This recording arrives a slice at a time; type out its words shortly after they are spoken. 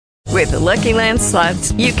With the Lucky Land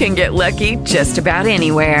Slots, you can get lucky just about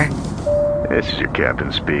anywhere. This is your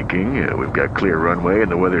captain speaking. We've got clear runway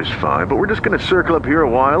and the weather's fine, but we're just going to circle up here a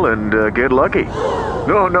while and get lucky.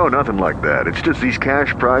 No, nothing like that. It's just these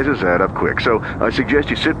cash prizes add up quick. So I suggest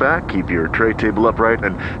you sit back, keep your tray table upright,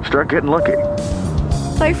 and start getting lucky.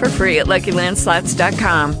 Play for free at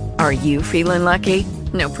LuckyLandSlots.com. Are you feeling lucky?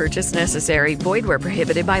 No purchase necessary. Void where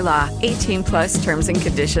prohibited by law. 18 plus terms and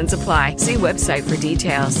conditions apply. See website for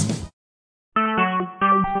details.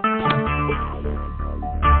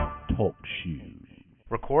 Talk shoes.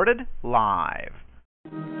 Recorded live.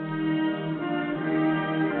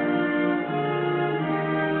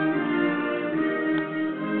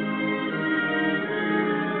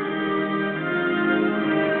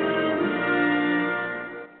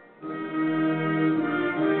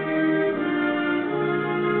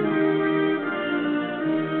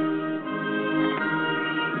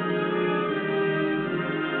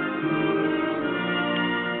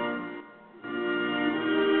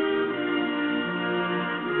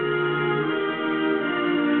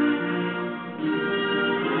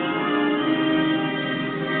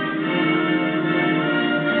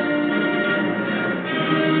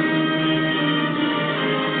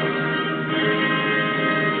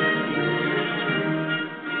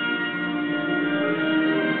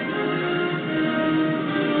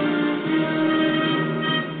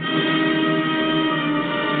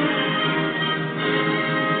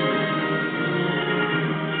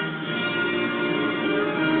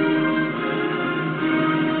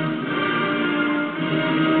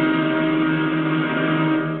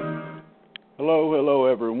 Hello,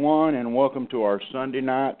 everyone, and welcome to our Sunday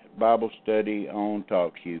night Bible study on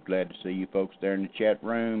TalkShoe. Glad to see you folks there in the chat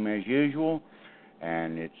room as usual,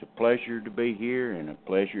 and it's a pleasure to be here and a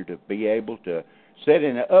pleasure to be able to sit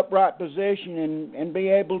in an upright position and be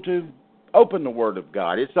able to open the Word of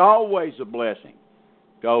God. It's always a blessing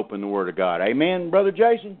to open the Word of God. Amen, Brother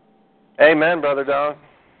Jason? Amen, Brother Don.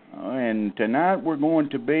 And tonight we're going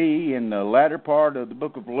to be in the latter part of the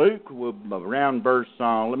book of Luke, around verse,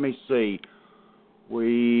 let me see.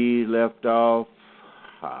 We left off,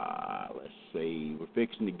 let's see, we're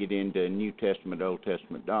fixing to get into New Testament, Old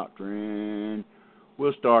Testament doctrine.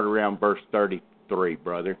 We'll start around verse 33,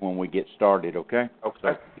 brother, when we get started, okay? Okay.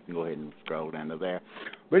 So you can go ahead and scroll down to there.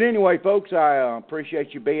 But anyway, folks, I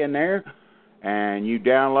appreciate you being there. And you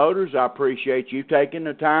downloaders, I appreciate you taking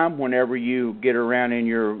the time whenever you get around in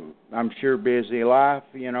your, I'm sure, busy life,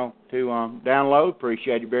 to download.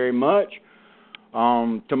 Appreciate it very much.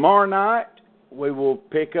 Tomorrow night, we will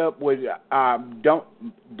pick up with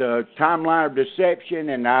the timeline of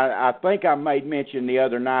deception, and I think I made mention the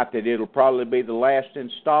other night that it'll probably be the last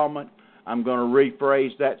installment. I'm going to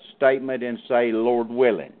rephrase that statement and say, Lord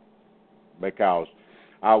willing, because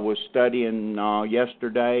I was studying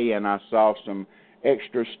yesterday and I saw some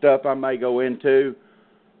extra stuff I may go into.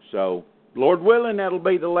 So, Lord willing, that'll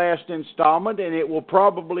be the last installment, and it will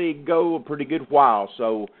probably go a pretty good while.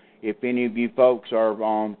 So, if any of you folks are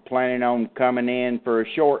planning on coming in for a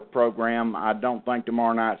short program, I don't think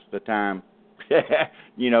tomorrow night's the time,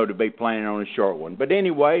 to be planning on a short one. But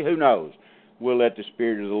anyway, who knows? We'll let the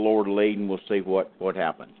Spirit of the Lord lead, and we'll see what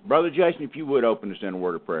happens. Brother Jason, if you would open us in a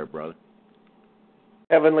word of prayer, brother.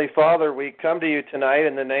 Heavenly Father, we come to you tonight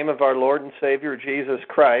in the name of our Lord and Savior, Jesus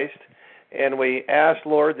Christ, and we ask,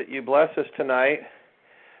 Lord, that you bless us tonight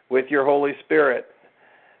with your Holy Spirit.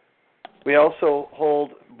 We also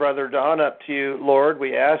hold Brother Don up to you, Lord.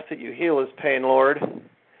 We ask that you heal his pain, Lord.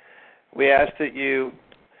 We ask that you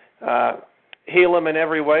heal him in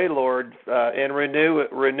every way, Lord, and renew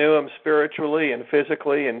him spiritually and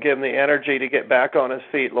physically and give him the energy to get back on his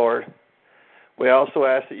feet, Lord. We also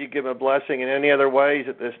ask that you give him a blessing in any other ways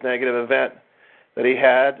that this negative event that he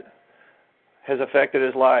had has affected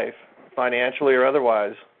his life, financially or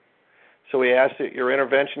otherwise. So we ask that your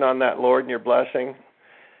intervention on that, Lord, and your blessing.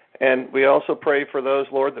 And we also pray for those,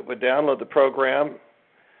 Lord, that would download the program,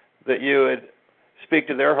 that you would speak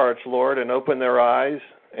to their hearts, Lord, and open their eyes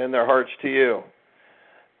and their hearts to you.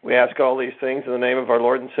 We ask all these things in the name of our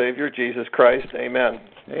Lord and Savior, Jesus Christ. Amen.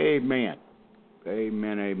 Amen.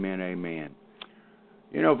 Amen, amen, amen.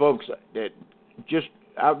 Folks, that just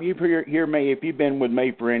you hear me, if you've been with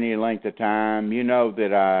me for any length of time, you know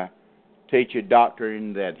that I teach a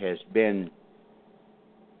doctrine that has been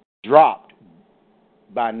dropped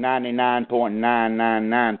by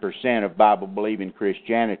 99.999% of Bible-believing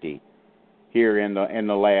Christianity here in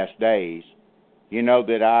the last days. You know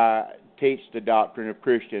that I teach the doctrine of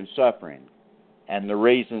Christian suffering and the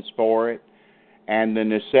reasons for it and the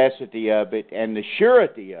necessity of it and the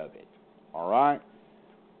surety of it, all right?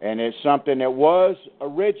 And it's something that was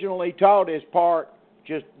originally taught as part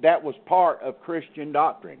that was part of Christian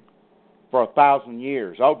doctrine for 1,000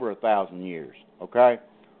 years, over 1,000 years. Okay?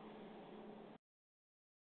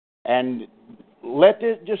 And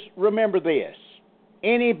just remember this.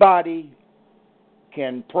 Anybody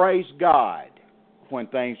can praise God when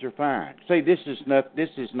things are fine. See, this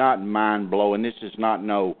is not mind-blowing. This is not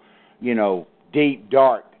no, deep,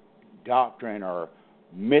 dark doctrine or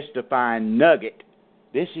mystifying nugget.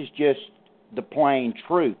 This is just the plain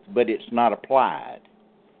truth, but it's not applied.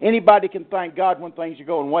 Anybody can thank God when things are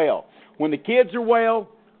going well. When the kids are well,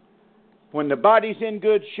 when the body's in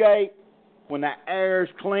good shape, when the air's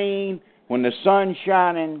clean, when the sun's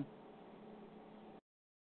shining,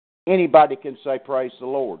 anybody can say, praise the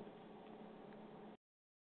Lord.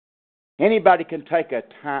 Anybody can take a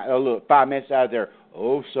 5 minutes out of their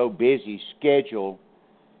so busy schedule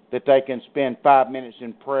that they can spend 5 minutes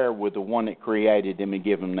in prayer with the one that created them and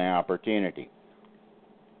give them the opportunity.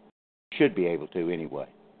 Should be able to anyway.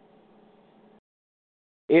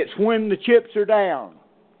 It's when the chips are down.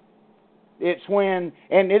 It's when,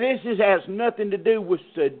 and this has nothing to do with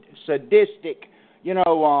sadistic,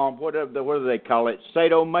 what do they call it?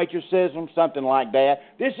 Sadomasochism, something like that.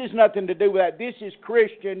 This has nothing to do with that. This is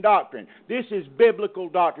Christian doctrine. This is biblical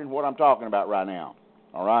doctrine, what I'm talking about right now.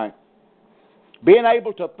 All right? Being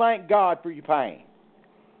able to thank God for your pain.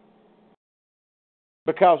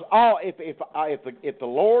 Because if the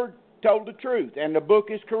Lord told the truth and the book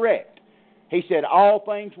is correct, He said all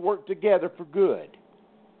things work together for good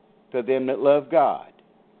to them that love God,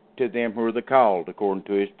 to them who are the called according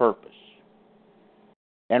to His purpose.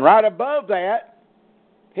 And right above that,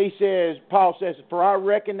 Paul says, for I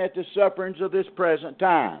reckon that the sufferings of this present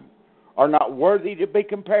time are not worthy to be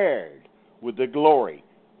compared with the glory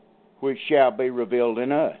which shall be revealed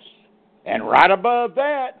in us. And right above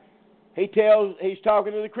that, he's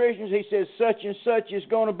talking to the Christians, he says, such and such is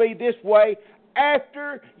going to be this way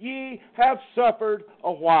after ye have suffered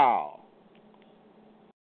a while.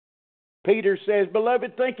 Peter says,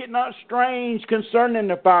 beloved, think it not strange concerning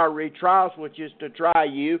the fiery trials which is to try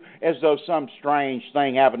you, as though some strange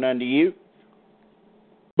thing happened unto you.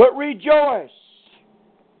 But rejoice,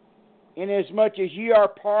 inasmuch as ye are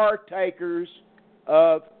partakers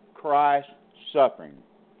of Christ's suffering.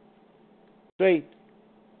 See,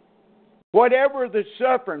 whatever the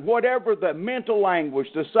suffering, whatever the mental anguish,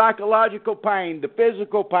 the psychological pain, the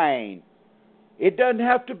physical pain, it doesn't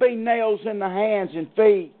have to be nails in the hands and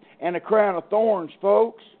feet and a crown of thorns,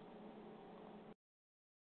 folks.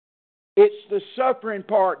 It's the suffering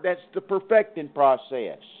part that's the perfecting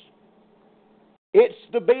process. It's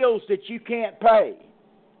the bills that you can't pay.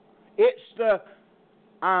 It's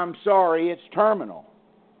it's terminal.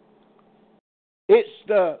 It's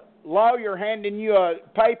the lawyer handing you a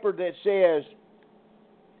paper that says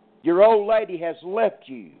your old lady has left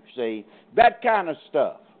you, see? That kind of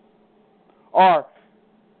stuff. Or,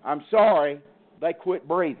 I'm sorry, they quit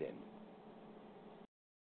breathing.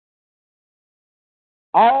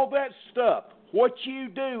 All that stuff, what you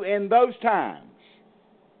do in those times,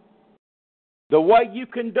 the way you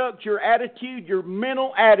conduct your attitude, your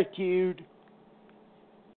mental attitude,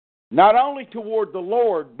 not only toward the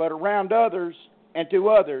Lord, but around others and to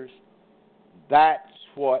others, that's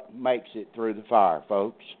what makes it through the fire,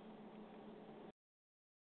 folks.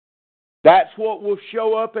 That's what will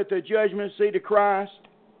show up at the judgment seat of Christ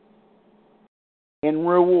in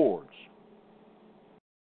rewards.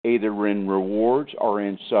 Either in rewards or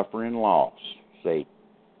in suffering loss. See?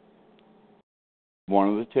 One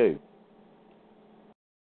of the two.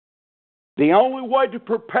 The only way to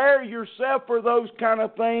prepare yourself for those kind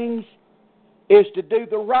of things is to do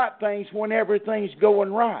the right things when everything's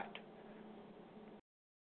going right.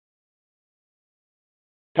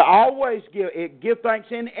 To always give thanks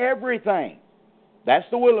in everything. That's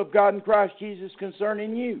the will of God in Christ Jesus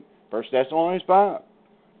concerning you. 1 Thessalonians 5.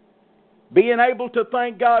 Being able to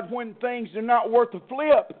thank God when things are not worth a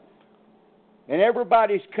flip and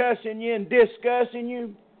everybody's cussing you and discussing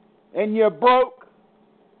you and you're broke.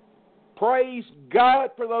 Praise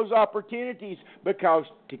God for those opportunities, because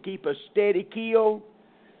to keep a steady keel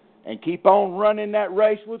and keep on running that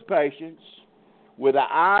race with patience, with the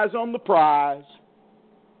eyes on the prize,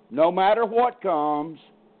 no matter what comes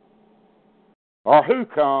or who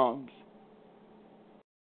comes,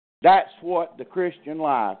 that's what the Christian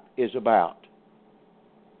life is about.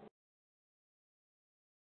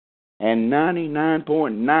 And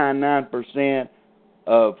 99.99%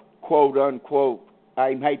 of quote-unquote,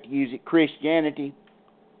 I hate to use it, Christianity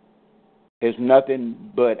is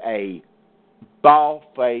nothing but a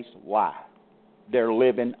bald-faced lie. They're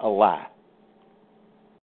living a lie.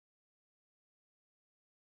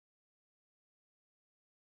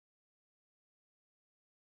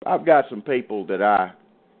 I've got some people that I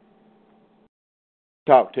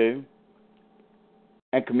talk to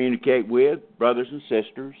and communicate with, brothers and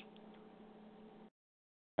sisters.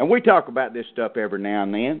 And we talk about this stuff every now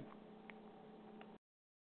and then.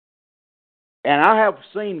 And I have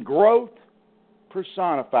seen growth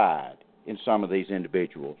personified in some of these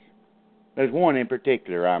individuals. There's one in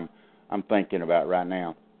particular I'm thinking about right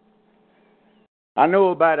now. I know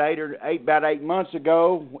about 8 months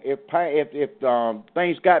ago, if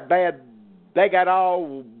things got bad, they got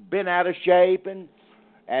all bent out of shape, and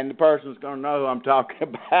the person's going to know who I'm talking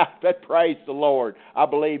about. But praise the Lord. I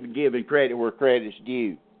believe in giving credit where credit's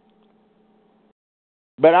due.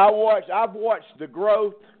 But I've watched the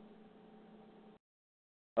growth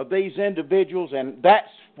of these individuals, and that's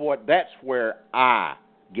where I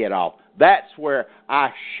get off. That's where I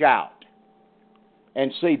shout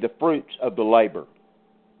and see the fruits of the labor.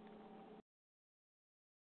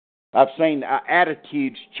 I've seen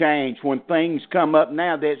attitudes change when things come up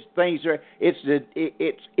now. It's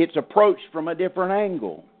approached from a different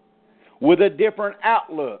angle, with a different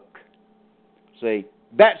outlook. See,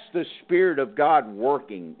 that's the Spirit of God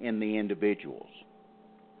working in the individuals.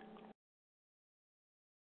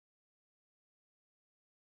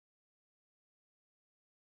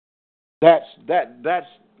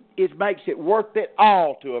 It makes it worth it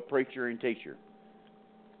all to a preacher and teacher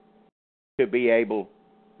to be able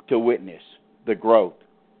to witness the growth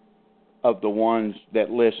of the ones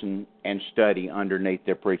that listen and study underneath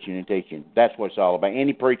their preaching and teaching. That's what it's all about.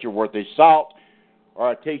 Any preacher worth his salt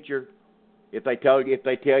or a teacher, if they tell you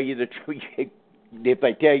the truth,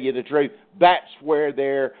 that's where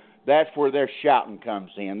their shouting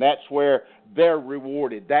comes in. That's where they're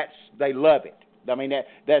rewarded. They love it. I mean,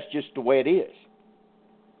 that's just the way it is.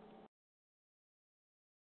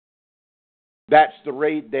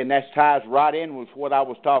 Then that ties right in with what I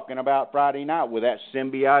was talking about Friday night, with that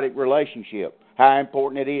symbiotic relationship, how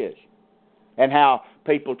important it is. And how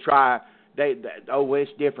people try,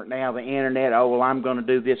 it's different now, the internet, well, I'm going to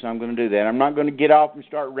do this, I'm going to do that. I'm not going to get off and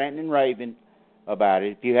start ranting and raving about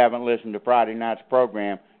it. If you haven't listened to Friday night's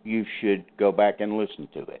program, you should go back and listen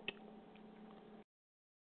to it.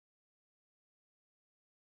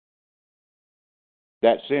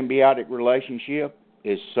 That symbiotic relationship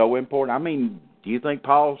is so important. I mean, do you think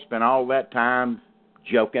Paul spent all that time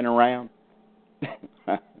joking around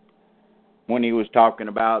when he was talking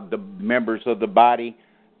about the members of the body,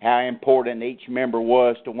 how important each member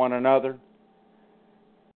was to one another?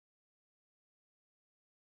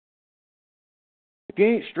 If you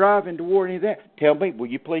ain't striving toward any of that, will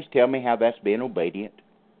you please tell me how that's being obedient?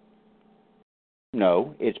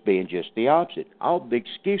 No, it's being just the opposite. All the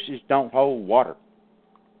excuses don't hold water.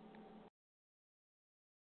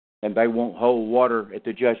 And they won't hold water at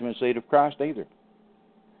the judgment seat of Christ either.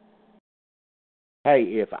 Hey,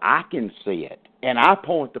 if I can see it, and I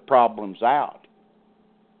point the problems out,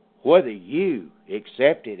 whether you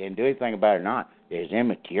accept it and do anything about it or not is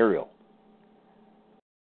immaterial.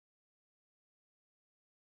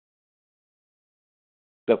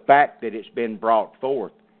 The fact that it's been brought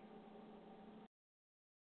forth,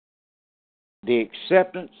 the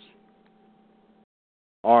acceptance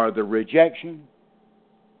or the rejection,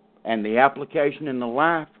 and the application in the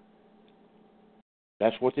life,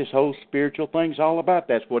 that's what this whole spiritual thing's all about.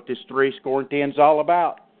 That's what this 70 is all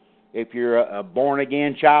about. If you're a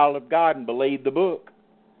born-again child of God and believe the book,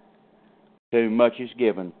 too much is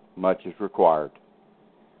given, much is required.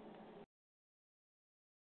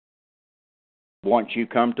 Once you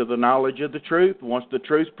come to the knowledge of the truth, once the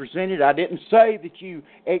truth's presented, I didn't say that you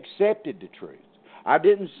accepted the truth. I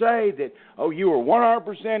didn't say that, you were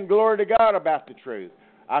 100% glory to God about the truth.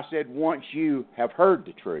 I said once you have heard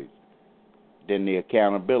the truth, then the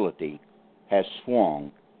accountability has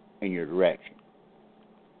swung in your direction.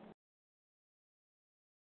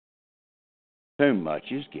 Too much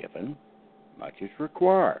is given, much is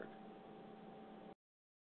required.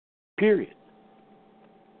 Period.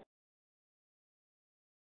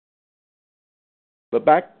 But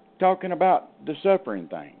back talking about the suffering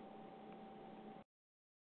thing.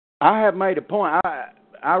 I have made a point.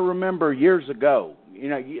 I remember years ago,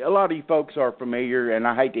 a lot of you folks are familiar, and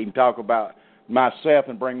I hate to even talk about myself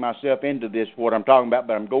and bring myself into this, what I'm talking about,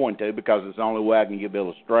 but I'm going to because it's the only way I can give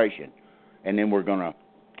illustration. And then we're going to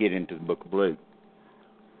get into the Book of Luke.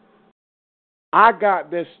 I got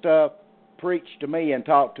this stuff preached to me and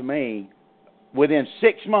taught to me within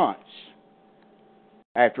 6 months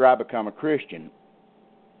after I become a Christian.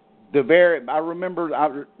 I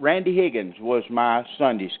remember Randy Higgins was my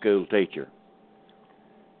Sunday school teacher.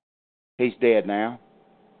 He's dead now.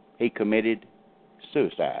 He committed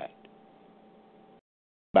suicide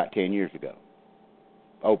about 10 years ago.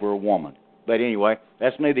 over a woman. But anyway,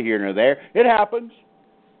 that's neither here nor there. It happens.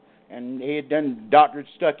 And he had done, doctor had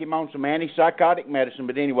stuck him on some antipsychotic medicine,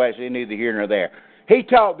 but anyway, it's neither here nor there. He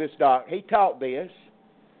taught this,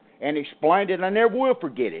 and explained it. I never will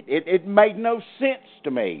forget it. It made no sense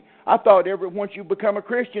to me. I thought once you become a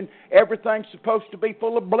Christian, everything's supposed to be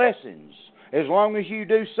full of blessings. As long as you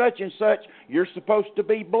do such and such, you're supposed to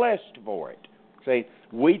be blessed for it. See,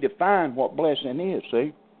 we define what blessing is,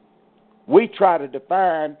 see? We try to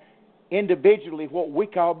define individually what we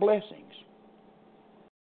call blessings,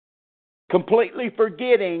 completely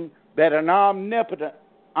forgetting that an omnipotent,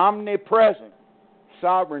 omnipresent,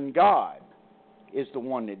 sovereign God is the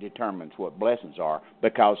one that determines what blessings are,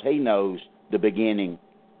 because He knows the beginning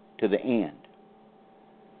to the end.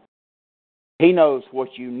 He knows what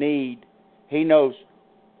you need. He knows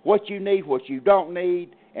what you need, what you don't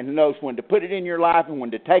need, and He knows when to put it in your life and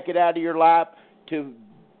when to take it out of your life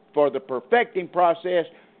for the perfecting process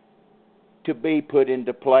to be put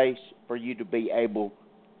into place for you to be able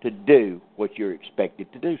to do what you're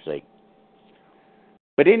expected to do, see?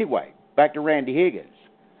 But anyway, back to Randy Higgins.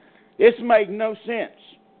 This made no sense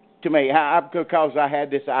to me because I had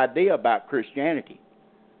this idea about Christianity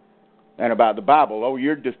and about the Bible. Oh,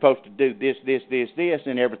 you're just supposed to do this,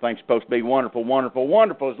 and everything's supposed to be wonderful, wonderful,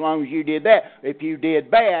 wonderful as long as you did that. If you did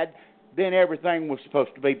bad, then everything was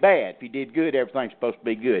supposed to be bad. If you did good, everything's supposed to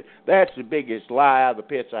be good. That's the biggest lie out of the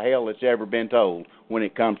pits of hell that's ever been told when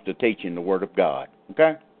it comes to teaching the Word of God.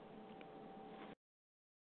 Okay?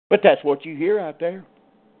 But that's what you hear out there.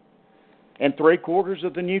 And 3/4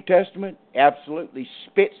 of the New Testament absolutely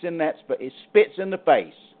spits in the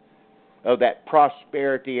face of that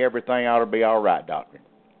prosperity, everything ought to be all right doctrine.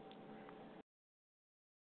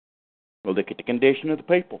 Well, look at the condition of the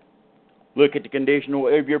people. Look at the condition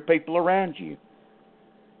of your people around you.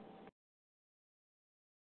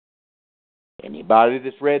 Anybody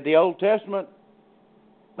that's read the Old Testament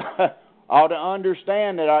ought to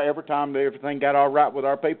understand that every time everything got all right with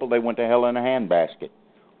our people, they went to hell in a handbasket.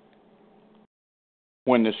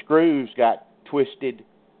 When the screws got twisted,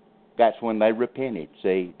 that's when they repented.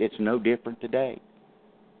 See, it's no different today.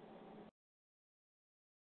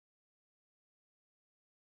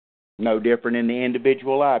 No different in the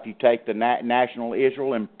individual life. You take the national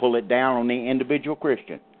Israel and pull it down on the individual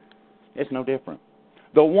Christian. It's no different.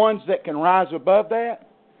 The ones that can rise above that,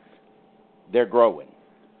 they're growing.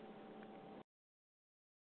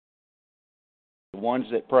 The ones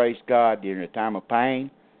that praise God during a time of pain,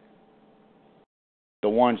 the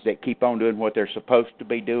ones that keep on doing what they're supposed to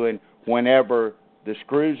be doing whenever the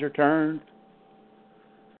screws are turned,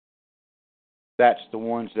 that's the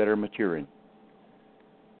ones that are maturing.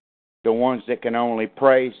 The ones that can only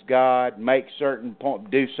praise God,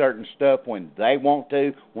 do certain stuff when they want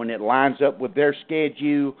to, when it lines up with their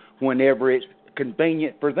schedule, whenever it's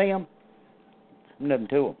convenient for them, nothing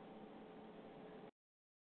to them.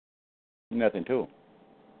 Nothing to them.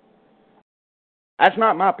 That's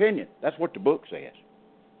not my opinion. That's what the book says.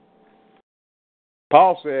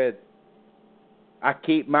 Paul said, I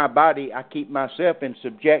keep myself in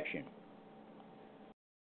subjection.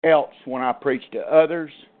 Else, when I preach to others,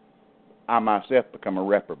 I myself become a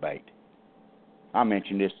reprobate. I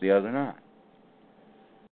mentioned this the other night.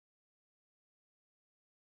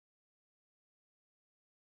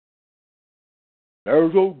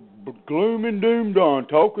 There's old gloom and doom Don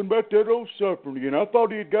talking about that old suffering again. I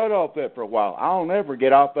thought he had got off that for a while. I'll never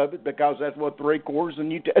get off of it because that's what 3/4 of the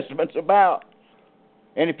New Testament's about.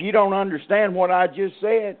 And if you don't understand what I just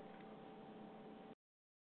said,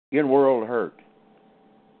 you're in a world of hurt.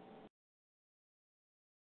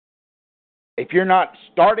 If you're not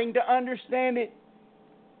starting to understand it,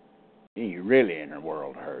 then you're really in a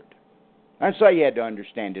world of hurt. I didn't say you had to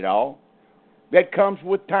understand it all. That comes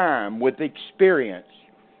with time, with experience,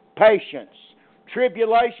 patience.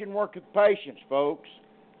 Tribulation worketh patience, folks.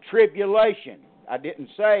 Tribulation. I didn't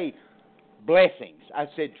say blessings. I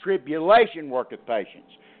said tribulation worketh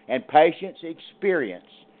patience. And patience, experience.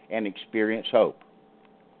 And experience, hope.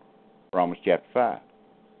 Romans chapter 5.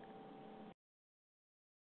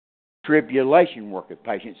 Tribulation worketh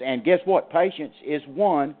patience. And guess what? Patience is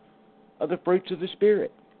one of the fruits of the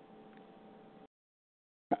Spirit.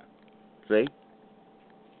 See?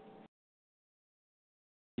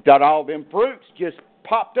 You thought all them fruits just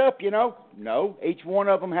popped up, No, each one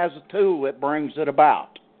of them has a tool that brings it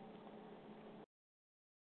about.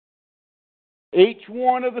 Each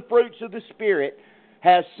one of the fruits of the Spirit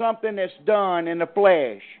has something that's done in the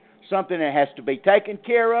flesh, something that has to be taken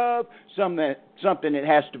care of, something that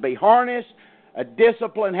has to be harnessed, a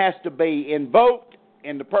discipline has to be invoked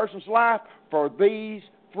in the person's life for these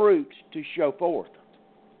fruits to show forth.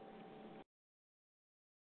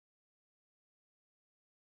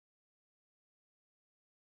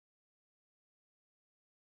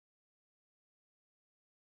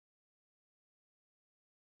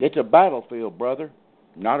 It's a battlefield, brother,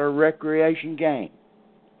 not a recreation game.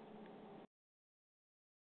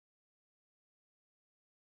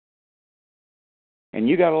 And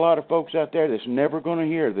you got a lot of folks out there that's never going to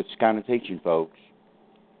hear this kind of teaching, folks.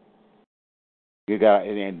 You got,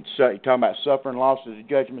 and so, you're talking about suffering loss as the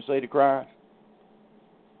judgment seat of Christ.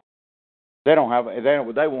 They won't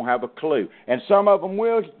have a clue, and some of them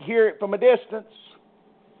will hear it from a distance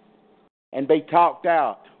and be talked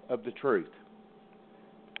out of the truth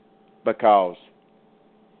because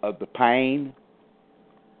of the pain,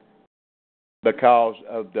 because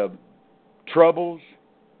of the troubles.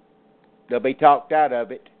 They'll be talked out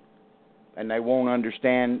of it, and they won't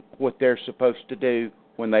understand what they're supposed to do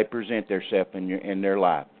when they present themselves in their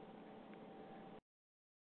life.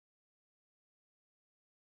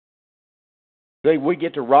 See, we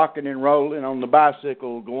get to rocking and rolling on the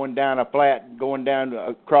bicycle, going down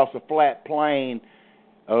across a flat plain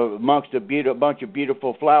amongst a bunch of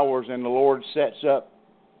beautiful flowers, and the Lord sets up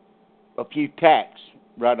a few tacks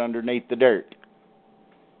right underneath the dirt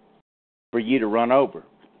for you to run over,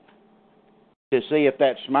 to see if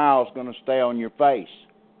that smile is going to stay on your face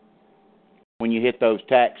when you hit those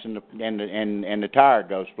tacks and the tire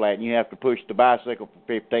goes flat, and you have to push the bicycle for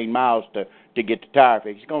 15 miles to get the tire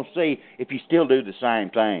fixed. It's going to see if you still do the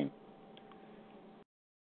same thing.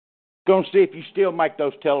 It's going to see if you still make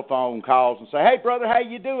those telephone calls and say, "Hey, brother, how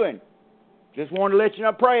you doing? Just wanted to let you know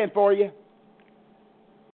I'm praying for you."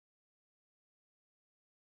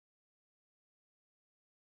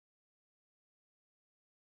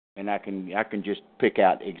 And I can just pick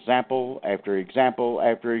out example after example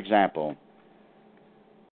after example.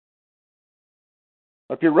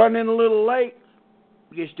 If you're running a little late,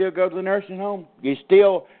 you still go to the nursing home. You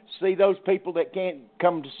still see those people that can't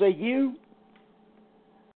come to see you.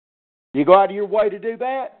 You go out of your way to do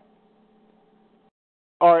that,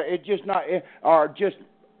 or just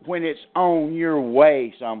when it's on your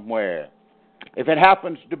way somewhere. If it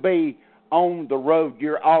happens to be on the road,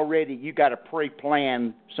 you got to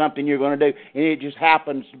pre-plan something you're going to do, and it just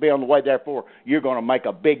happens to be on the way. Therefore, you're going to make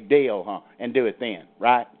a big deal, and do it then,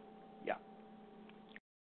 right? Yeah.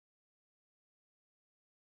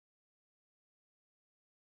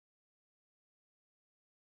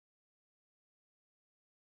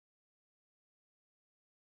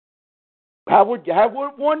 I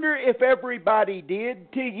would wonder if everybody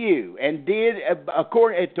did to you and did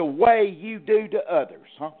according to the way you do to others,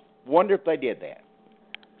 huh? Wonder if they did that.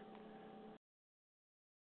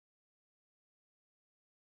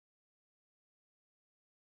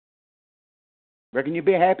 Reckon you'd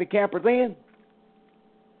be a happy camper then?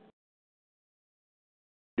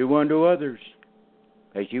 Do unto others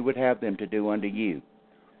as you would have them to do unto you.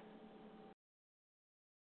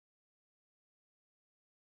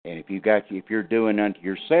 And if you're doing unto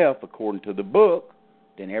yourself according to the book,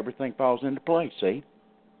 then everything falls into place, see?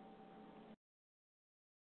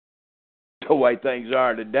 The way things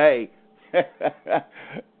are today,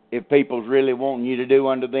 if people's really wanting you to do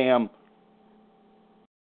unto them,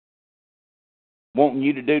 wanting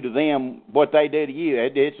you to do to them what they do to you,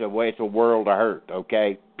 it's a world of hurt,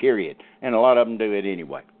 okay? Period. And a lot of them do it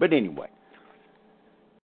anyway. But anyway,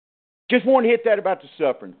 just want to hit that about the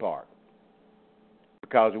suffering part,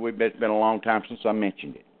 because it's been a long time since I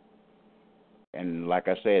mentioned it. And like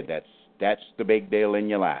I said, that's the big deal in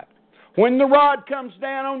your life. When the rod comes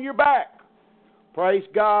down on your back, praise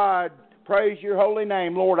God, praise your holy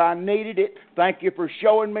name. Lord, I needed it. Thank you for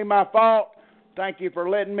showing me my fault. Thank you for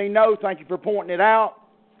letting me know. Thank you for pointing it out.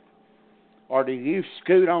 Or do you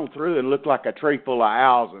scoot on through and look like a tree full of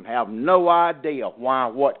owls and have no idea why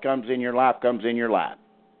what comes in your life comes in your life?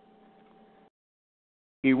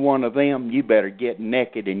 You one of them, you better get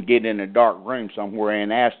naked and get in a dark room somewhere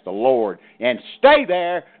and ask the Lord and stay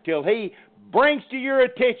there till He brings to your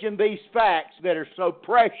attention these facts that are so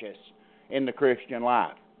precious in the Christian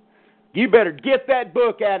life. You better get that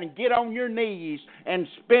book out and get on your knees and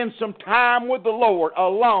spend some time with the Lord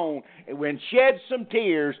alone and shed some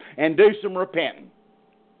tears and do some repenting.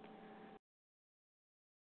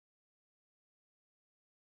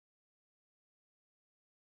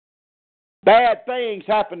 Bad things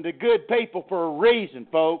happen to good people for a reason,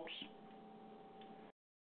 folks.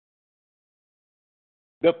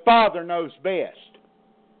 The Father knows best.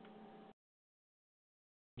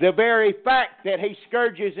 The very fact that He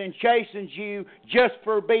scourges and chastens you just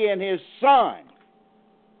for being His son.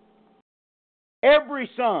 Every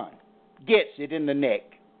son gets it in the neck.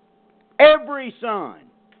 Every son.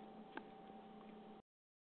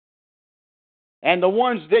 And the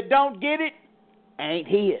ones that don't get it ain't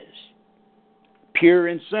His. Pure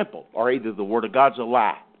and simple, or either the Word of God's a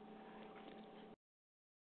lie.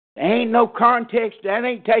 There ain't no context. That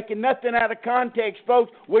ain't taking nothing out of context,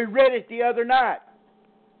 folks. We read it the other night.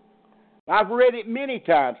 I've read it many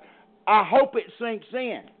times. I hope it sinks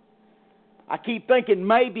in. I keep thinking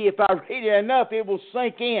maybe if I read it enough, it will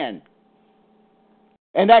sink in.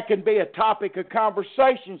 And that can be a topic of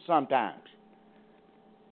conversation sometimes.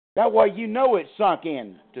 That way you know it's sunk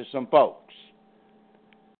in to some folks.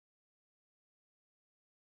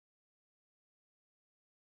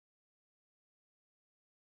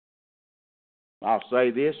 I'll say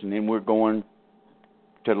this, and then we're going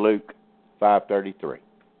to Luke 5:33.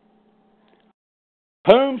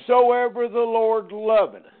 Whomsoever the Lord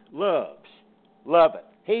loveth,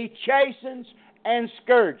 he chastens and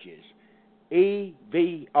scourges,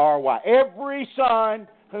 E-V-R-Y, every son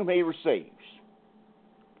whom he receives.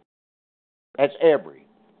 That's every.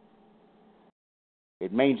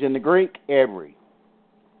 It means in the Greek, every.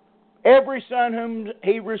 Every son whom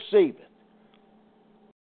he receiveth.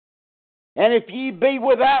 And if ye be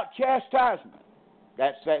without chastisement,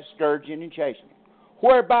 that's that scourging and chastening,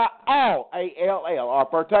 whereby all, A-L-L, are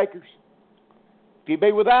partakers. If you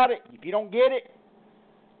be without it, if you don't get it,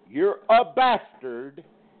 you're a bastard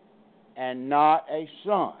and not a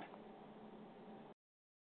son.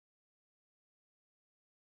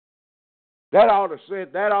 That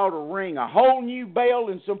ought to ring a whole new bell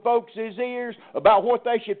in some folks' ears about what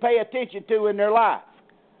they should pay attention to in their life.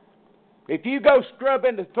 If you go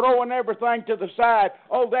scrubbing to throwing everything to the side,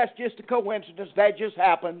 oh, that's just a coincidence, that just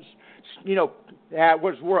happens. You know,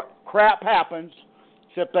 crap happens,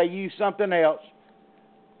 except they use something else.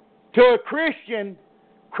 To a Christian,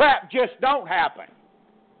 crap just don't happen.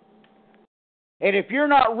 And if you're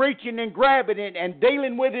not reaching and grabbing it and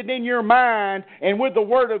dealing with it in your mind and with the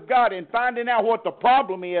Word of God and finding out what the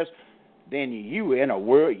problem is, then you're in a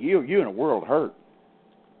world hurt.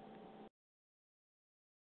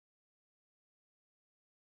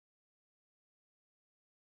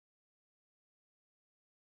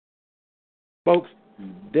 Folks,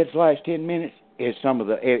 this last 10 minutes is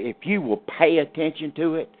if you will pay attention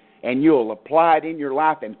to it and you'll apply it in your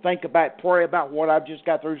life and think about, pray about what I've just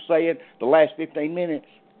got through saying the last 15 minutes,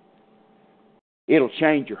 it'll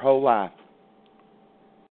change your whole life.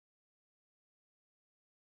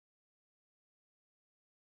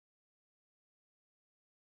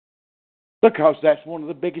 Because that's one of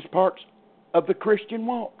the biggest parts of the Christian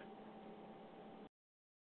walk.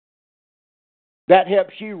 That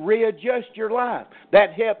helps you readjust your life.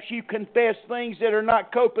 That helps you confess things that are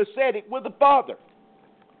not copacetic with the Father.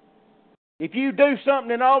 If you do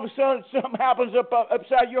something and all of a sudden something happens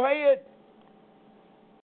upside your head.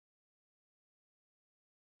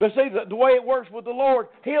 But see, the way it works with the Lord,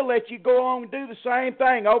 He'll let you go on and do the same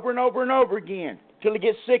thing over and over and over again till you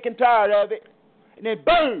get sick and tired of it. And then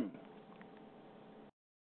boom!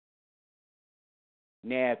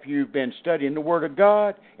 Now, if you've been studying the Word of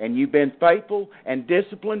God and you've been faithful and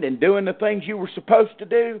disciplined and doing the things you were supposed to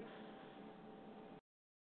do,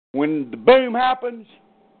 when the boom happens,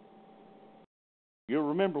 you'll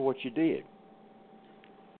remember what you did.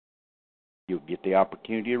 You'll get the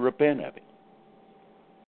opportunity to repent of it.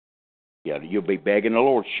 Yeah, you'll be begging the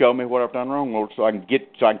Lord, show me what I've done wrong, Lord, so I can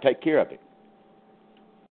take care of it.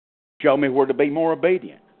 Show me where to be more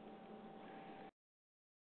obedient.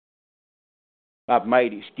 I've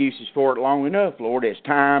made excuses for it long enough, Lord. It's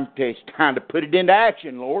time to put it into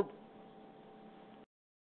action, Lord.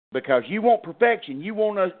 Because you want perfection.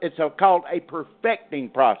 It's called a perfecting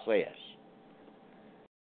process.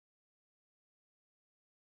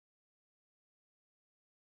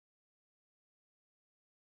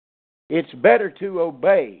 It's better to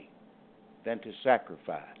obey than to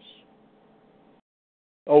sacrifice.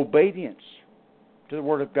 Obedience to the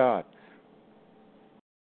Word of God.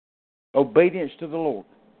 Obedience to the Lord.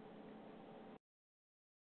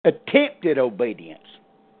 Attempted obedience.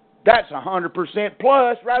 That's 100%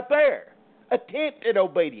 plus right there. Attempted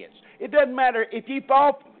obedience. It doesn't matter if you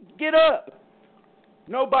fall, get up.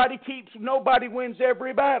 Nobody wins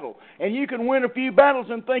every battle. And you can win a few battles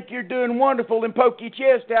and think you're doing wonderful and poke your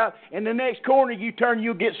chest out, and the next corner you turn,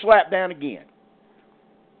 you'll get slapped down again.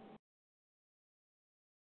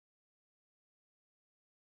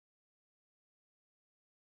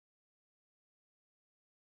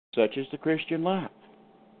 Such is the Christian life.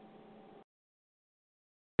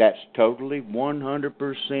 That's totally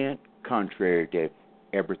 100% contrary to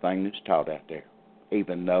everything that's taught out there,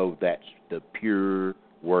 even though that's the pure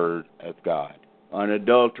Word of God.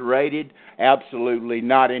 Unadulterated, absolutely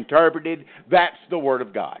not interpreted, that's the Word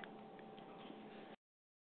of God.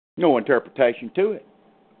 No interpretation to it.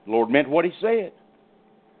 The Lord meant what He said.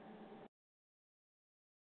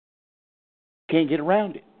 Can't get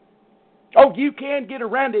around it. Oh, you can get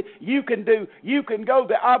around it. You can go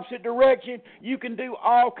the opposite direction. You can do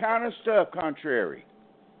all kind of stuff contrary.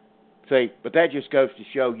 See, but that just goes to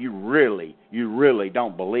show you really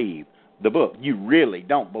don't believe the book. You really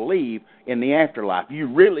don't believe in the afterlife. You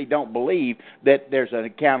really don't believe that there's an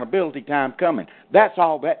accountability time coming. That's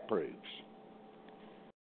all that proves.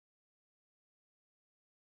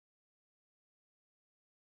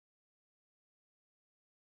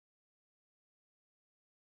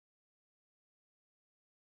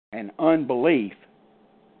 And unbelief,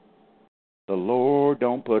 the Lord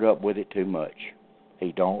don't put up with it too much.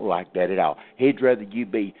 He don't like that at all. He'd rather you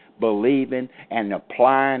be believing and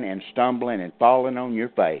applying and stumbling and falling on your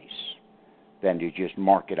face than to just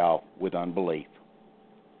mark it off with unbelief.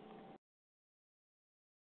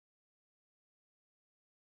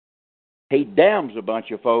 He damns a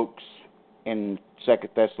bunch of folks in 2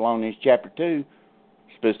 Thessalonians chapter 2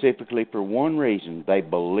 specifically for one reason. They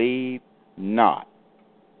believe not.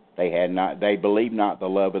 They believe not the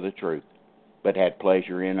love of the truth, but had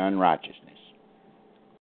pleasure in unrighteousness.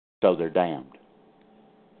 So they're damned.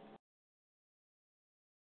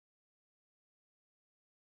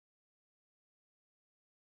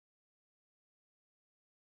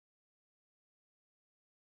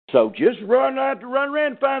 So just run around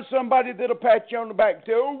and find somebody that'll pat you on the back and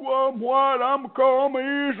say, oh, I'm white, I'm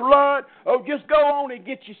an Israelite. Oh, just go on and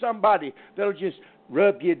get you somebody that'll just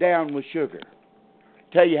rub you down with sugar.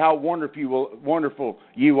 Tell you how wonderful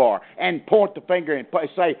you are. And point the finger and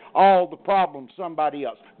say all the problems somebody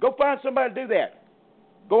else. Go find somebody to do that.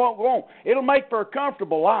 Go on. It'll make for a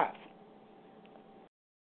comfortable life.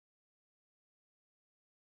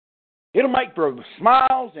 It'll make for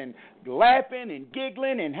smiles and laughing and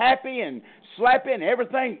giggling and happy and slapping and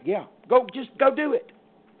everything. Yeah, just go do it.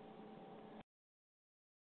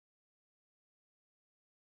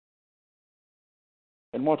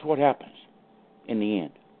 And watch what happens in the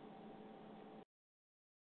end.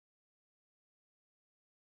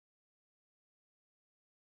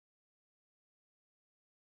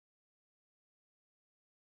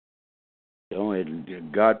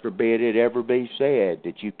 God forbid it ever be said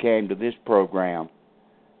that you came to this program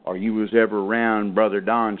or you was ever around Brother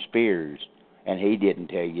Don Spears and he didn't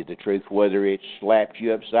tell you the truth, whether it slapped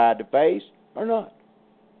you upside the face or not.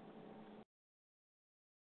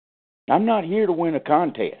 I'm not here to win a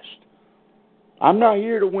contest. I'm not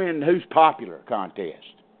here to win who's popular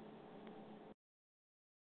contest.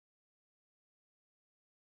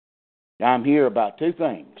 I'm here about two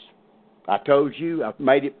things. I told you, I've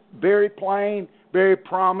made it very plain, very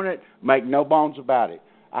prominent, make no bones about it.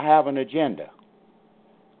 I have an agenda.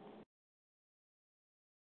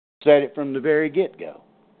 Said it from the very get-go.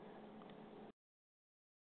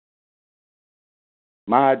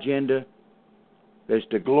 My agenda is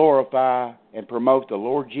to glorify and promote the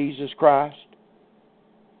Lord Jesus Christ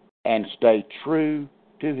and stay true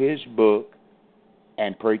to His book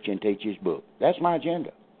and preach and teach His book. That's my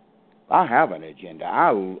agenda. I have an agenda.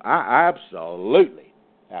 I absolutely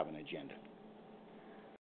have an agenda.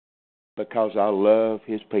 Because I love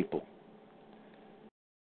His people.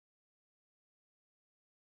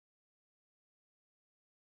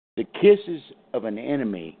 The kisses of an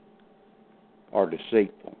enemy are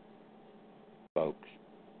deceitful, folks.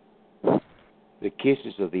 The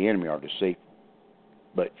kisses of the enemy are deceitful,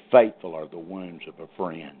 but faithful are the wounds of a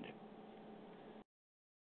friend.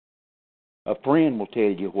 A friend will tell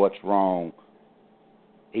you what's wrong,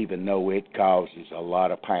 even though it causes a lot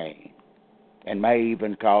of pain, and may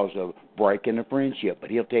even cause a break in the friendship, but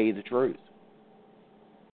he'll tell you the truth.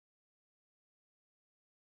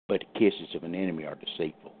 But the kisses of an enemy are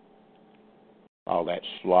deceitful. All that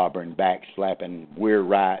slobbering, backslapping, we're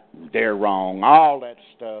right, they're wrong, all that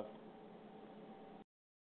stuff.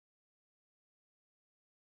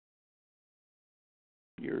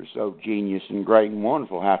 You're so genius and great and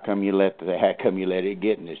wonderful. How come you let it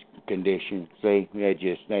get in this condition? See,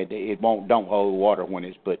 don't hold water when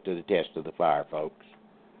it's put to the test of the fire, folks.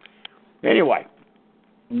 Anyway,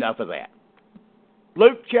 enough of that.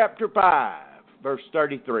 Luke chapter 5, verse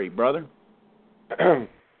 33, brother.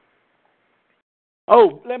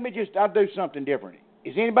 Oh, I'll do something different.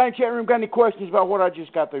 Is anybody in the chat room got any questions about what I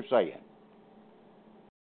just got through saying?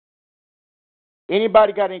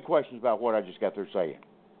 Anybody got any questions about what I just got through saying?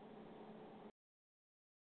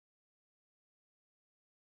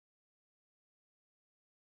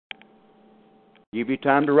 Give you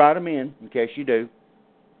time to write them in case you do.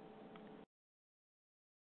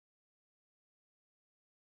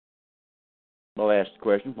 I'll ask the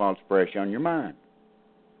question while it's fresh on your mind.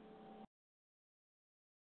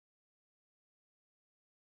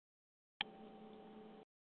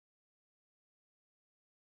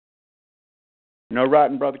 No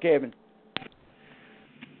writing, Brother Kevin?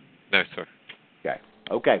 No, sir.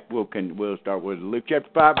 Okay. We'll start with Luke chapter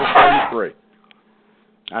 5, verse 33.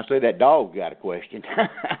 I say that dog got a question.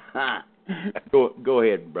 Go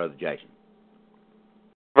ahead, Brother Jason.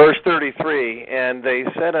 Verse 33, and they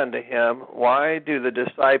said unto him, Why do the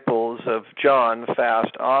disciples of John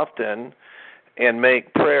fast often and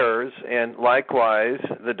make prayers, and likewise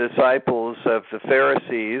the disciples of the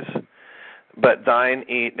Pharisees, but thine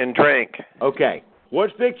eat and drink? Okay.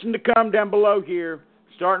 What's fixing to come down below here,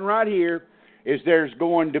 starting right here, is there's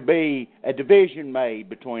going to be a division made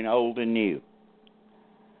between old and new.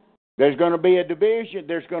 There's going to be a division.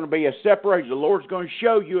 There's going to be a separation. The Lord's going to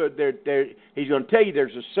show you. He's going to tell you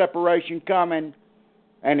there's a separation coming,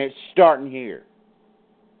 and it's starting here.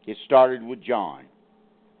 It started with John.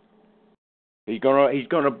 He's going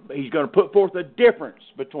to put forth a difference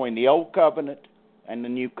between the old covenant and the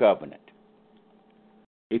new covenant.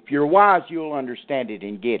 If you're wise, you'll understand it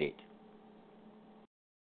and get it.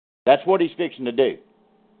 That's what he's fixing to do.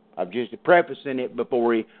 I'm just prefacing it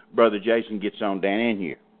before Brother Jason gets on down in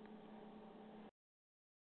here.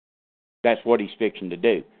 That's what he's fixing to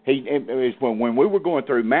do. When we were going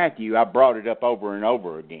through Matthew, I brought it up over and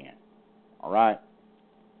over again. All right?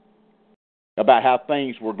 About how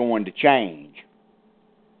things were going to change.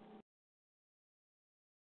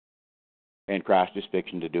 And Christ is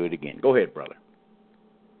fixing to do it again. Go ahead, brother.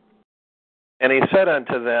 And he said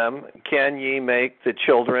unto them, Can ye make the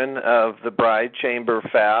children of the bride chamber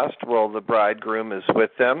fast while the bridegroom is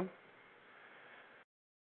with them?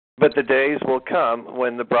 But the days will come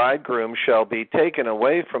when the bridegroom shall be taken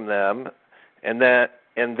away from them, and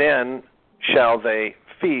then shall they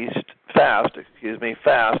fast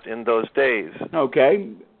in those days. Okay.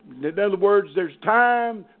 In other words, there's a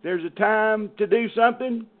time to do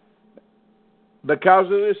something because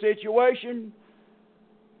of the situation,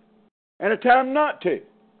 and a time not to.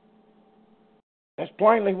 That's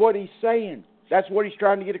plainly what he's saying. That's what he's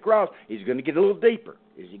trying to get across. He's going to get a little deeper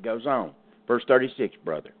as he goes on. Verse 36,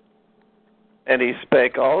 brother. And he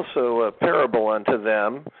spake also a parable unto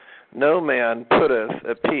them, No man putteth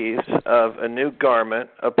a piece of a new garment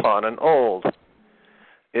upon an old.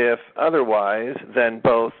 If otherwise, then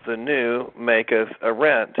both the new maketh a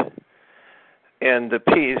rent, and the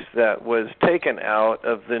piece that was taken out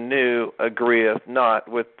of the new agreeth not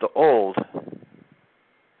with the old.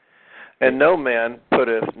 And no man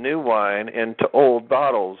putteth new wine into old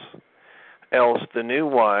bottles, else the new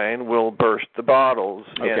wine will burst the bottles.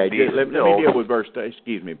 Okay, let me deal with verse.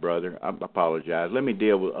 Excuse me, brother. I apologize. Let me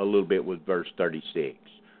deal with a little bit with verse 36.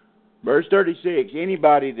 Verse 36.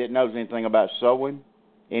 Anybody that knows anything about sewing,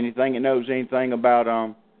 anything that knows anything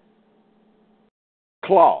about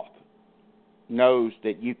cloth, knows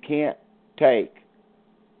that you can't take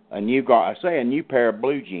a new pair of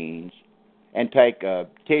blue jeans and take a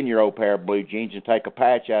 10-year-old pair of blue jeans and take a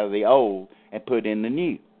patch out of the old and put in the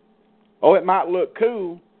new. Oh, it might look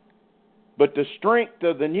cool, but the strength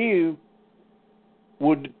of the new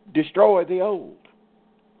would destroy the old.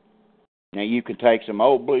 Now, you can take some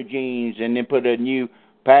old blue jeans and then put a new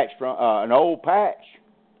patch from an old patch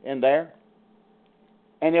in there,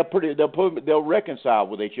 and they'll reconcile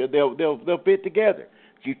with each other. They'll fit together.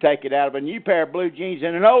 If you take it out of a new pair of blue jeans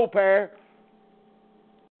and an old pair,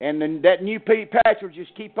 and then that new patch will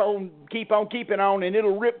just keep on keeping on, and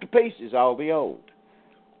it'll rip to pieces all the old.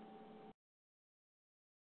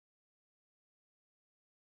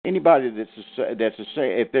 Anybody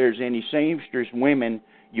if there's any seamstress women,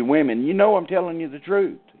 you know I'm telling you the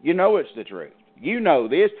truth. You know it's the truth. You know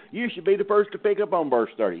this. You should be the first to pick up on verse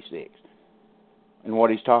 36 and what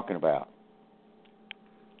he's talking about.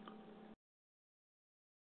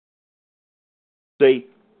 See,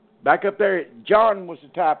 back up there, John was the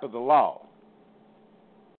type of the law,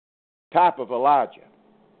 type of Elijah.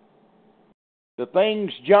 The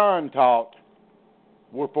things John taught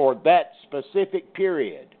were for that specific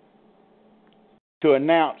period to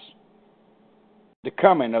announce the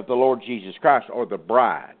coming of the Lord Jesus Christ, or the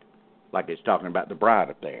bride, like it's talking about the bride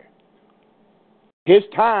up there. His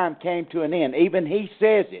time came to an end. Even he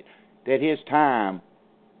says it, that his time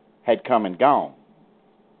had come and gone.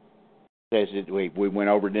 Says it. We went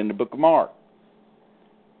over it in the book of Mark.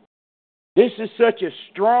 This is such a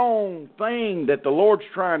strong thing that the Lord's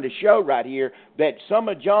trying to show right here, that some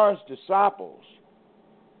of John's disciples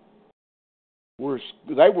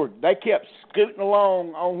they kept scooting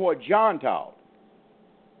along on what John taught.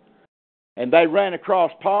 And they ran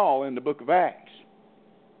across Paul in the book of Acts.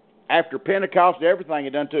 After Pentecost, everything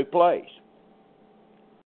had done took place.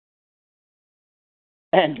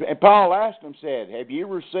 And Paul asked them, said, have you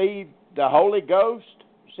received the Holy Ghost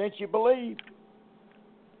since you believed?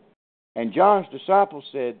 And John's disciples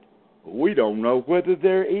said, we don't know whether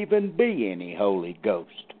there even be any Holy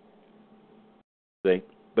Ghost. See?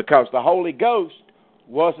 Because the Holy Ghost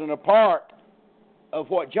wasn't a part of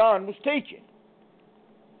what John was teaching.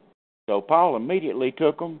 So Paul immediately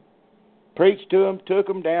took them, preached to them, took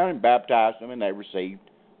them down, and baptized them, and they received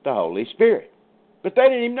the Holy Spirit. But they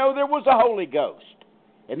didn't even know there was a Holy Ghost.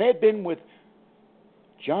 And they'd been with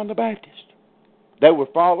John the Baptist. They were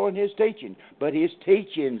following his teaching, but his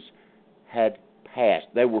teachings had passed.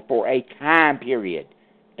 They were for a time period,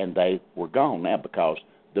 and they were gone now because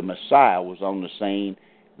the Messiah was on the scene,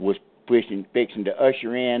 was fixing to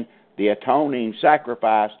usher in the atoning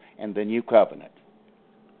sacrifice and the new covenant.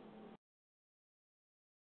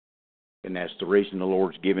 And that's the reason the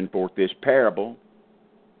Lord's given forth this parable.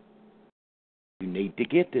 You need to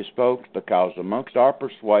get this, folks, because amongst our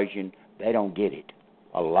persuasion, they don't get it.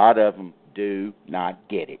 A lot of them do not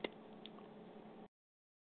get it.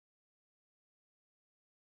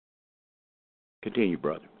 Continue,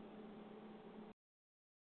 brother.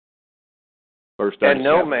 And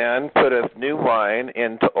no man putteth new wine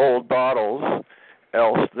into old bottles,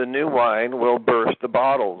 else the new wine will burst the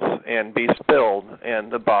bottles, and be spilled,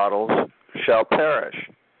 and the bottles shall perish.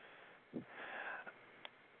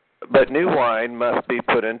 But new wine must be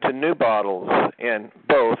put into new bottles, and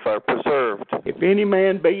both are preserved. If any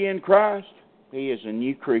man be in Christ, he is a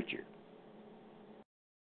new creature.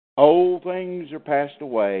 Old things are passed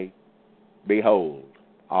away. Behold,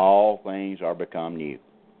 all things are become new.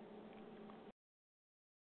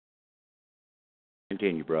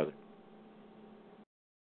 Continue, brother.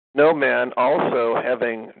 No man also,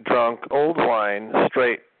 having drunk old wine,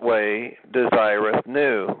 straightway desireth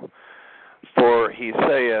new, for he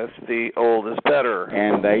saith, the old is better.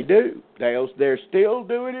 And they do. They're still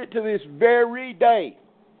doing it to this very day.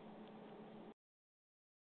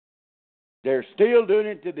 They're still doing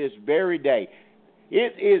it to this very day.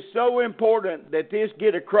 It is so important that this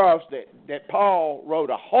get across that Paul wrote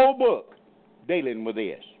a whole book dealing with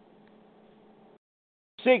this.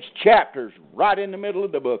 6 chapters right in the middle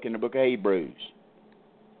of the book, in the book of Hebrews.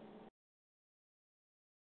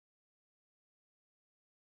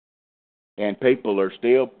 And people are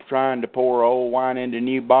still trying to pour old wine into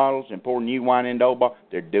new bottles and pour new wine into old bottles.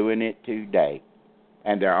 They're doing it today.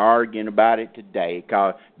 And they're arguing about it today,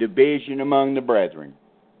 called division among the brethren.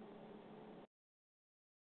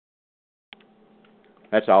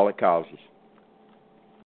 That's all it causes,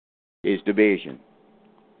 is division.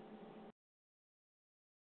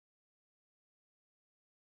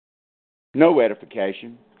 No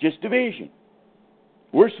edification, just division.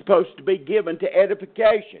 We're supposed to be given to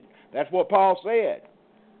edification. That's what Paul said.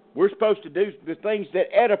 We're supposed to do the things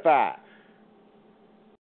that edify,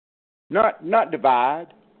 not divide.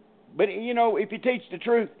 But, if you teach the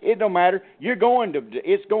truth, it don't matter.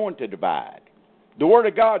 It's going to divide. The Word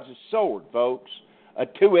of God's a sword, folks. A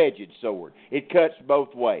two-edged sword. It cuts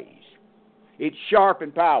both ways. It's sharp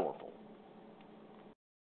and powerful.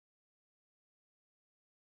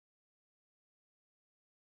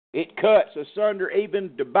 It cuts asunder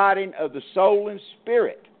even dividing of the soul and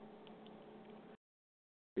spirit.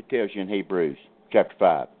 It tells you in Hebrews chapter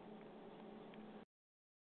 5.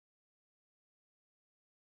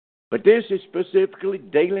 But this is specifically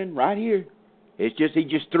dealing right here. It's just, he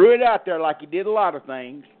just threw it out there like he did a lot of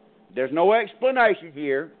things. There's no explanation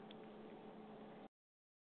here.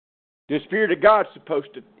 The Spirit of God's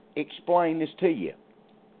supposed to explain this to you.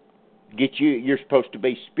 You're supposed to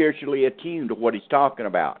be spiritually attuned to what he's talking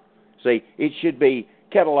about. See, it should be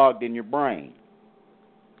cataloged in your brain.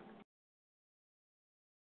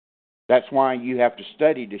 That's why you have to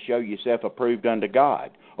study to show yourself approved unto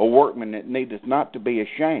God, a workman that needeth not to be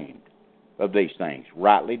ashamed of these things,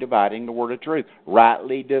 rightly dividing the word of truth.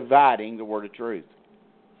 Rightly dividing the word of truth.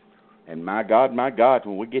 And my God,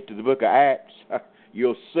 when we get to the book of Acts,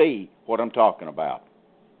 you'll see what I'm talking about.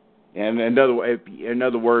 And in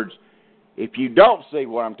other words, if you don't see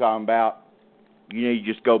what I'm talking about, you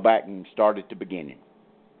just go back and start at the beginning.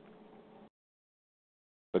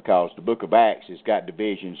 Because the book of Acts has got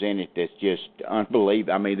divisions in it that's just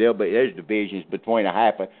unbelievable. I mean, there's divisions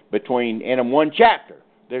in one chapter.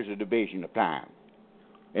 There's a division of time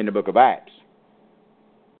in the book of Acts.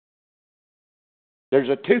 There's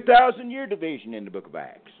a 2,000-year division in the book of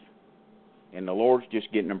Acts. And the Lord's just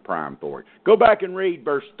getting them primed for it. Go back and read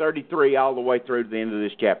verse 33 all the way through to the end of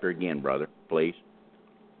this chapter again, brother, please.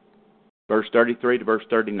 Verse 33 to verse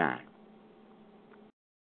 39.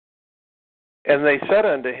 And they said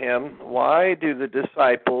unto him, Why do the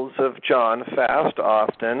disciples of John fast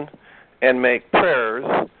often and make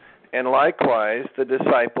prayers, and likewise the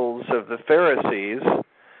disciples of the Pharisees,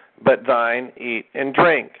 but thine eat and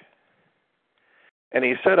drink? And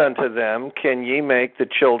he said unto them, Can ye make the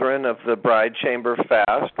children of the bride chamber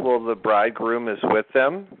fast while the bridegroom is with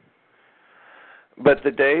them? But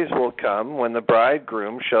the days will come when the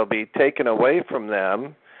bridegroom shall be taken away from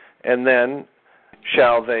them, and then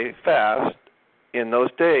shall they fast in those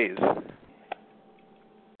days.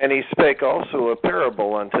 And he spake also a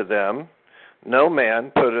parable unto them, No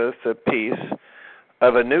man putteth a piece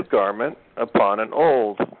of a new garment upon an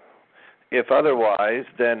old. If otherwise,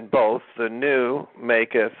 then both the new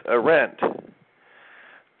maketh a rent,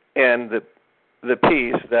 and the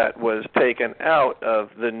piece that was taken out of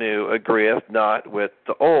the new agreeth not with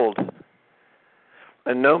the old.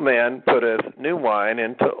 And no man putteth new wine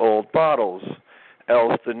into old bottles,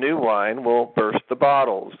 else the new wine will burst the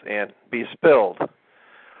bottles, and be spilled,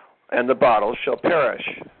 and the bottles shall perish.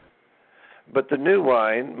 But the new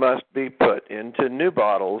wine must be put into new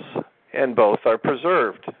bottles, and both are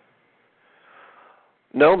preserved.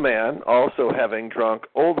 No man, also having drunk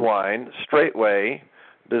old wine, straightway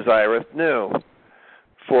desireth new,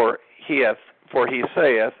 for he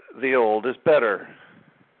saith, The old is better.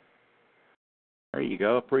 There you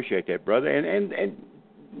go. Appreciate that, brother. And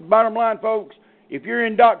bottom line, folks, if you're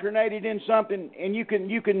indoctrinated in something, and you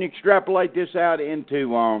can extrapolate this out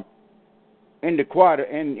into quite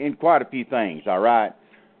a few things, all right.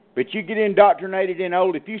 But you get indoctrinated in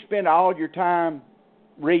old. If you spend all your time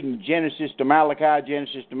reading Genesis to Malachi,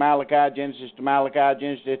 Genesis to Malachi, Genesis to Malachi,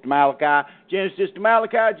 Genesis to Malachi, Genesis to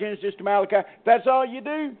Malachi, Genesis to Malachi, if that's all you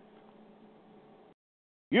do,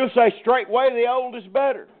 you'll say straightway the old is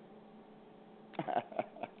better.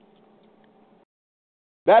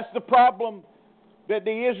 That's the problem that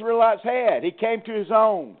the Israelites had. He came to his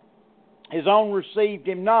own. His own received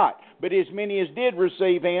him not. But as many as did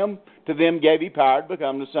receive him, to them gave he power to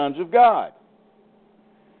become the sons of God.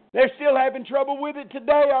 They're still having trouble with it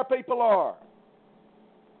today, our people are.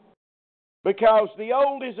 Because the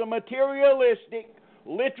old is a materialistic,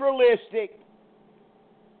 literalistic,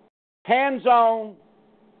 hands-on,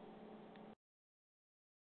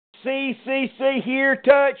 see, hear,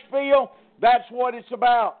 touch, feel. That's what it's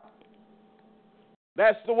about.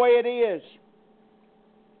 That's the way it is.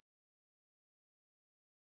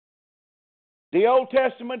 The Old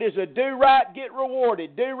Testament is a do right, get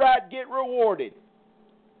rewarded. Do right, get rewarded.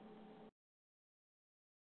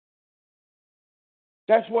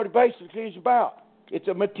 That's what it basically is about. It's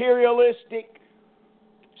a materialistic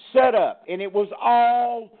setup, and it was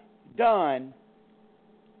all done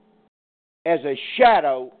as a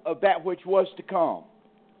shadow of that which was to come.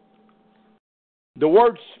 The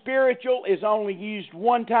word spiritual is only used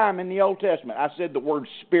one time in the Old Testament. I said the word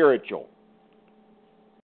spiritual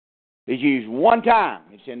is used one time.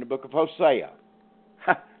 It's in the book of Hosea.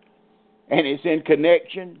 And it's in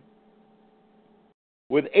connection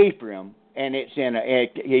with Ephraim, and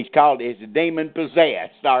he's called a demon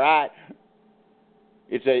possessed, all right?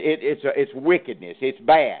 It's wickedness. It's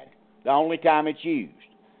bad. The only time it's used.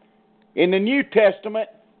 In the New Testament,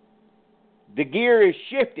 the gear is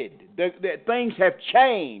shifted. The things have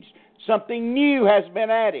changed. Something new has been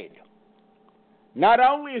added. Not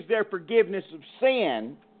only is there forgiveness of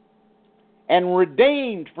sin and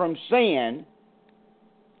redeemed from sin,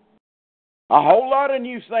 a whole lot of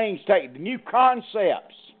new things new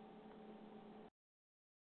concepts.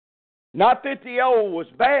 Not that the old was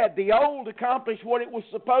bad. The old accomplished what it was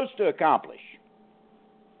supposed to accomplish.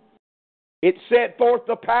 It set forth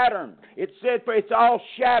the pattern. It's all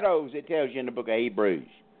shadows, it tells you in the book of Hebrews.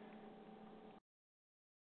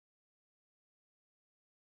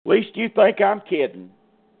 At least you think I'm kidding.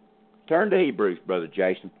 Turn to Hebrews, Brother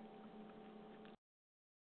Jason.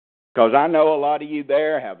 Because I know a lot of you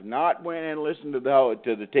there have not went and listened to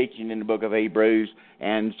the teaching in the book of Hebrews,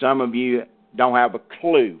 and some of you don't have a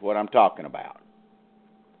clue what I'm talking about.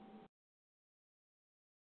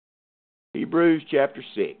 Hebrews chapter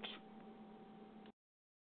 6.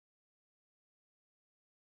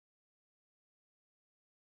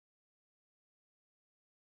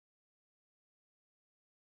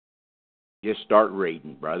 Just start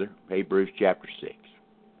reading, brother. Hebrews chapter 6.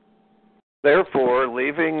 Therefore,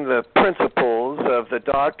 leaving the principles of the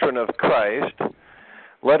doctrine of Christ,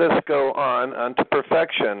 let us go on unto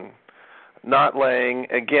perfection, not laying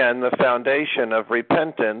again the foundation of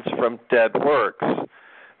repentance from dead works,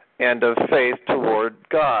 and of faith toward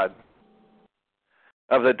God,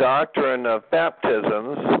 of the doctrine of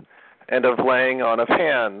baptisms, and of laying on of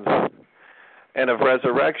hands, and of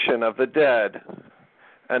resurrection of the dead,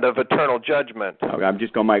 and of eternal judgment. Okay, I'm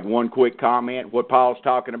just going to make one quick comment. What Paul's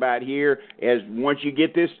talking about here is once you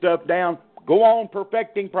get this stuff down, go on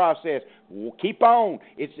perfecting process. Keep on.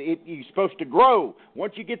 You're supposed to grow.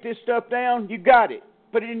 Once you get this stuff down, you got it.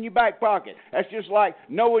 put it in your back pocket. That's just like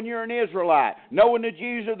knowing you're an Israelite, knowing the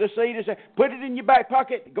Jews are the seed of Satan. Put it in your back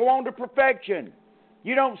pocket. Go on to perfection.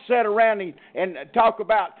 You don't sit around and talk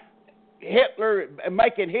about Hitler,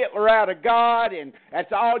 making Hitler out of God, and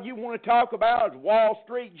that's all you want to talk about is Wall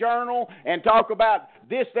Street Journal and talk about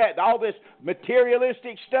this, that, all this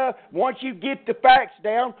materialistic stuff. Once you get the facts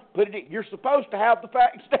down, you're supposed to have the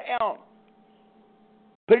facts down.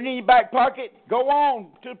 Put it in your back pocket. Go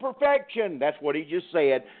on to perfection. That's what he just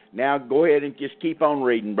said. Now go ahead and just keep on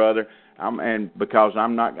reading, brother. Because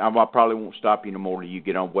I probably won't stop you no more till you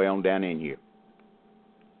get way on down in here.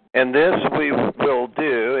 And this we will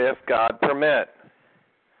do if God permit.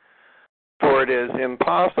 For it is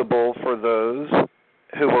impossible for those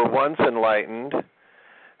who were once enlightened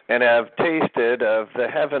and have tasted of the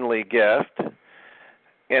heavenly gift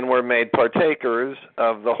and were made partakers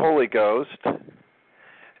of the Holy Ghost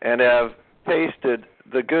and have tasted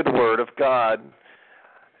the good word of God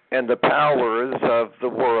and the powers of the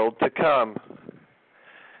world to come,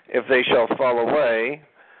 if they shall fall away,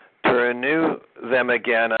 to renew them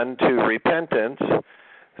again unto repentance,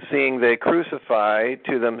 seeing they crucify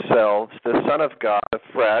to themselves the Son of God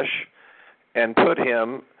afresh, and put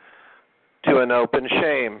him to an open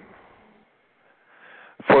shame.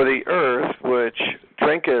 For the earth which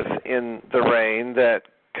drinketh in the rain that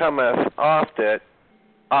cometh oft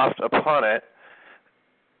upon it,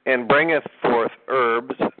 and bringeth forth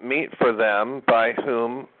herbs, meet for them by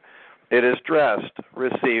whom it is dressed,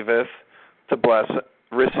 receiveth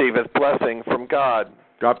blessing from God.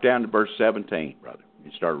 Drop down to verse 17, brother.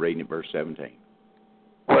 You start reading at verse 17.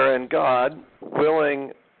 Wherein God,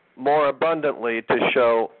 willing more abundantly to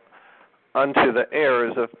show unto the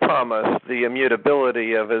heirs of promise the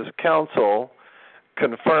immutability of his counsel,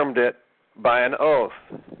 confirmed it by an oath,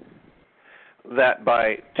 that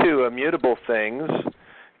by two immutable things,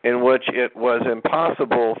 in which it was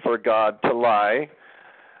impossible for God to lie,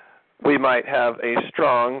 we might have a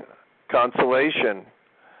strong consolation,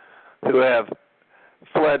 who have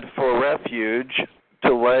fled for refuge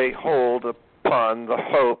to lay hold upon the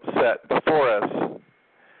hope set before us,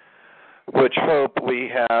 which hope we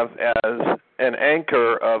have as an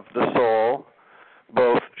anchor of the soul,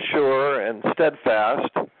 both sure and steadfast,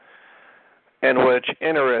 and which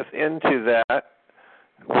entereth into that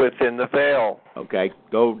within the veil. Okay,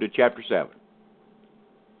 go to chapter 7.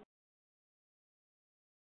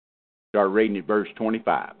 Start reading at verse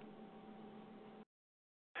 25.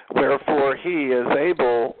 Wherefore he is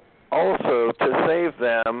able also to save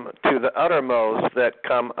them to the uttermost that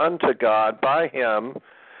come unto God by him,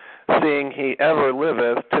 seeing he ever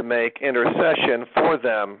liveth to make intercession for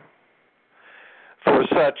them. For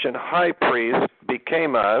such an high priest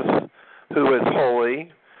became us, who is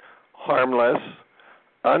holy, harmless,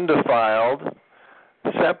 undefiled,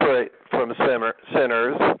 separate from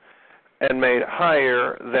sinners, and made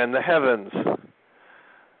higher than the heavens,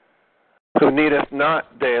 who needeth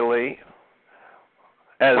not daily,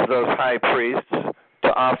 as those high priests,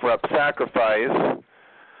 to offer up sacrifice,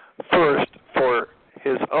 first for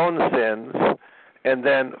his own sins, and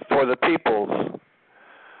then for the people's.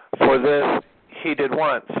 For this he did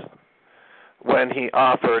once, when he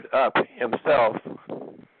offered up himself.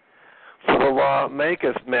 For the law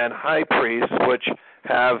maketh men high priests which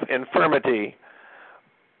have infirmity,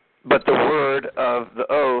 but the word of the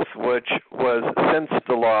oath which was since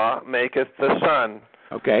the law maketh the Son.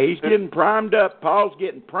 Okay, he's getting primed up. Paul's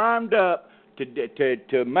getting primed up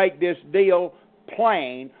to make this deal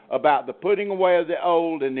plain about the putting away of the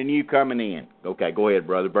old and the new coming in. Okay, go ahead,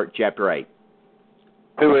 brother. Chapter 8.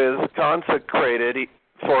 Who is consecrated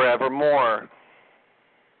forevermore.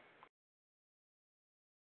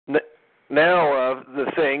 Now of the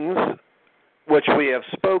things which we have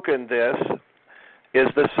spoken, this is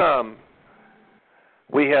the sum.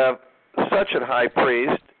 We have such a high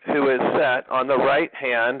priest who is set on the right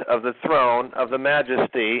hand of the throne of the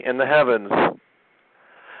majesty in the heavens,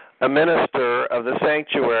 a minister of the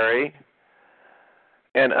sanctuary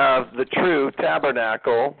and of the true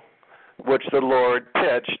tabernacle which the Lord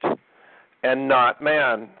pitched, and not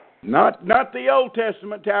man. Not the Old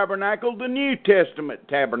Testament tabernacle, the New Testament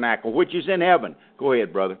tabernacle, which is in heaven. Go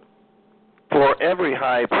ahead, brother. For every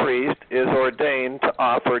high priest is ordained to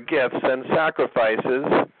offer gifts and sacrifices,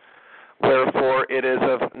 wherefore it is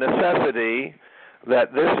of necessity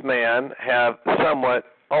that this man have somewhat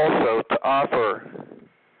also to offer.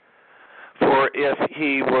 For if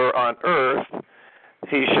he were on earth,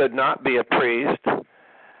 he should not be a priest,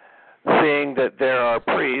 seeing that there are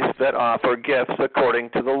priests that offer gifts according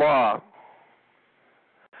to the law,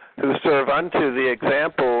 who serve unto the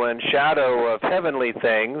example and shadow of heavenly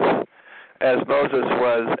things, as Moses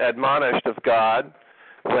was admonished of God,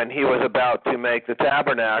 when he was about to make the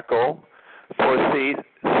tabernacle, for see,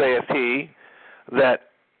 saith he, that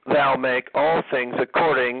thou make all things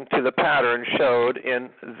according to the pattern showed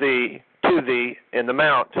to thee in the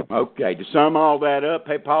mount. Okay, to sum all that up,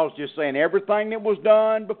 hey, Paul's just saying everything that was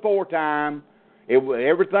done before time,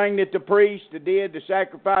 everything that the priests did, the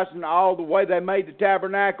sacrifice, and all the way they made the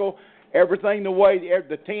tabernacle, everything the way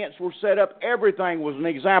the tents were set up, everything was an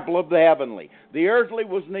example of the heavenly. The earthly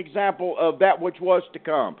was an example of that which was to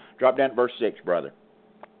come. Drop down to verse 6, brother.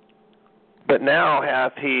 But now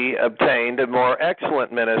hath he obtained a more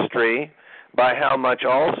excellent ministry, by how much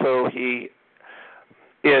also he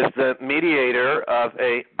is the mediator of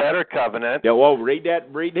a better covenant. Read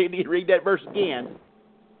that verse again.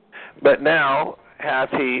 But now hath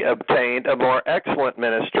he obtained a more excellent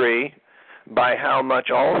ministry, by how much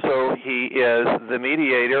also he is the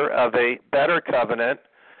mediator of a better covenant,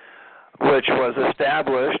 which was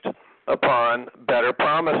established upon better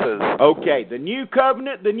promises. Okay, the new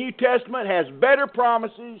covenant, the New Testament, has better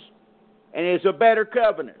promises and is a better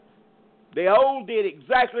covenant. The old did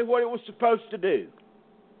exactly what it was supposed to do,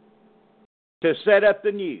 to set up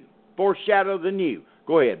the new, foreshadow the new.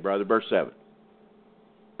 Go ahead, brother, verse 7.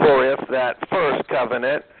 For if that first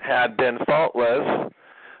covenant had been faultless,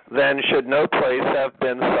 then should no place have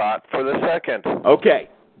been sought for the second. Okay,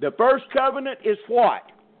 the first covenant is what?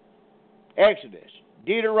 Exodus,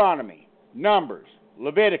 Deuteronomy, Numbers,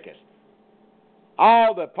 Leviticus.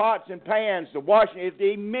 All the pots and pans, the washing,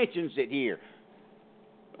 he mentions it here.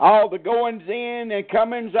 All the goings in and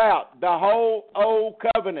comings out, the whole old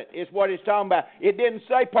covenant is what it's talking about. It didn't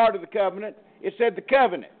say part of the covenant, it said the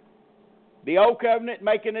covenant. The old covenant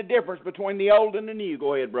making a difference between the old and the new.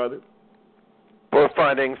 Go ahead, brother. For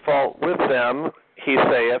finding fault with them, he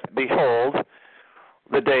saith, Behold,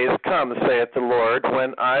 the days come, saith the Lord,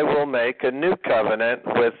 when I will make a new covenant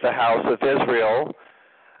with the house of Israel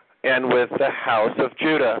and with the house of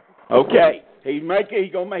Judah. Okay. He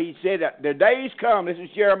said, the days come. This is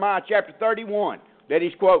Jeremiah chapter 31 that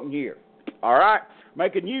he's quoting here. All right?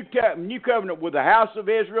 Make a new covenant with the house of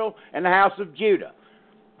Israel and the house of Judah.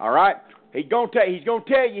 All right? He's going to tell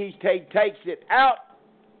you he takes it out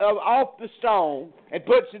off the stone and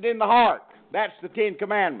puts it in the heart. That's the Ten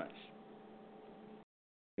Commandments.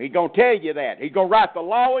 He's going to tell you that. He's going to write the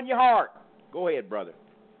law in your heart. Go ahead, brother.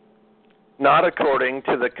 Not according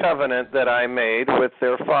to the covenant that I made with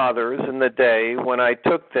their fathers in the day when I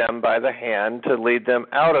took them by the hand to lead them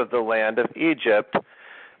out of the land of Egypt,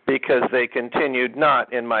 because they continued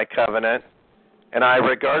not in my covenant, and I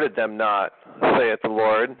regarded them not, saith the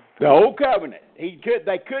Lord. The old covenant.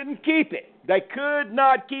 They couldn't keep it. They could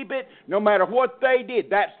not keep it no matter what they did.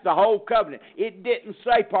 That's the whole covenant. It didn't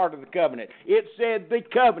say part of the covenant. It said the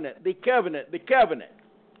covenant, the covenant, the covenant.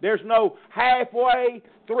 There's no halfway,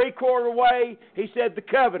 three-quarter way. He said the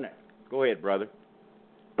covenant. Go ahead, brother.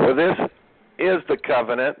 For this is the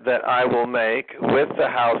covenant that I will make with the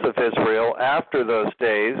house of Israel after those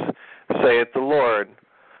days, saith the Lord.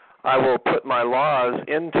 I will put my laws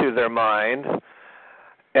into their mind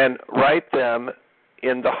and write them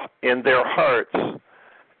in their hearts,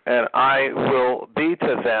 and I will be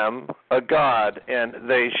to them a God, and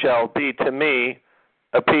they shall be to me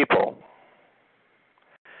a people.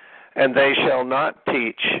 And they shall not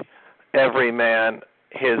teach every man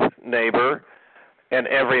his neighbor and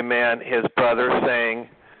every man his brother, saying,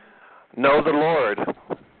 Know the Lord,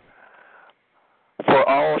 for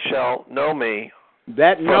all shall know me.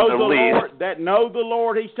 That know the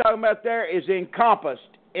Lord he's talking about there is encompassed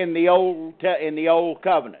in the old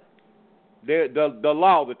covenant, the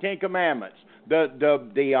law, the Ten Commandments, the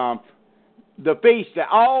feast,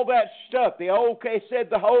 all that stuff.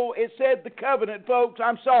 It said the covenant, folks.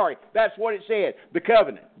 I'm sorry, that's what it said. The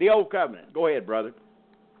covenant, the old covenant. Go ahead, brother.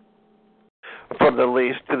 From the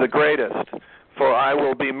least to the greatest, for I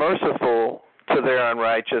will be merciful to their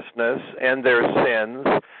unrighteousness and their sins.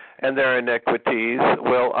 And their iniquities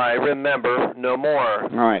will I remember no more. All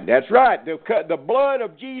right, that's right. The blood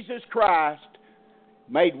of Jesus Christ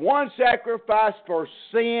made one sacrifice for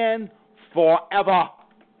sin forever.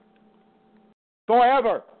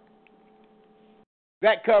 Forever.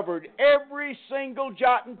 That covered every single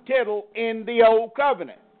jot and tittle in the Old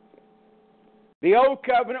Covenant. The Old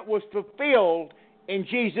Covenant was fulfilled in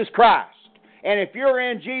Jesus Christ. And if you're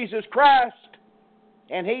in Jesus Christ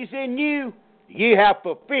and He's in you, you have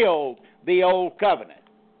fulfilled the old covenant.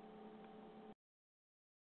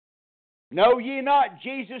 Know ye not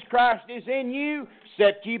Jesus Christ is in you,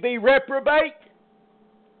 except ye be reprobate?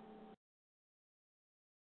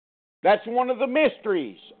 That's one of the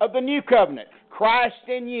mysteries of the new covenant. Christ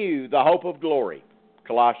in you, the hope of glory.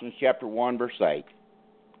 Colossians chapter 1, verse 8.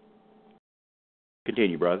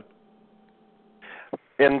 Continue, brother.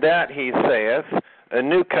 In that he saith, a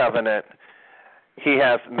new covenant he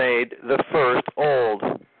hath made the first old.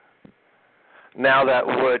 Now that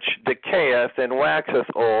which decayeth and waxeth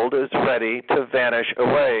old is ready to vanish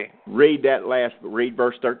away. Read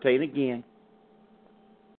verse 13 again.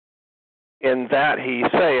 In that he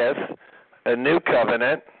saith, a new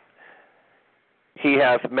covenant he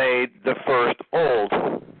hath made the first old.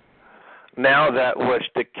 Now that which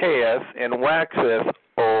decayeth and waxeth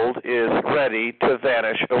old is ready to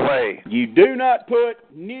vanish away. You do not put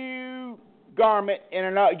new garment in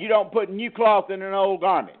you don't put new cloth in an old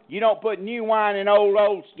garment. You don't put new wine in old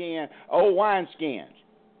wine skins,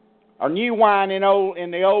 or new wine in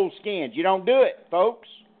the old skins. You don't do it, folks.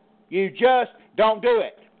 You just don't do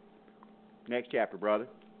it. Next chapter, brother.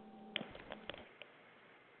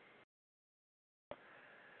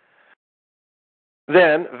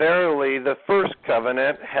 Then, verily, the first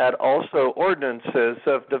covenant had also ordinances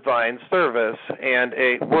of divine service and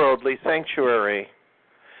a worldly sanctuary.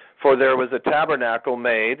 For there was a tabernacle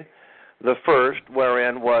made, the first,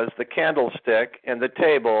 wherein was the candlestick and the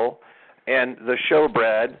table and the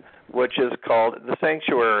showbread, which is called the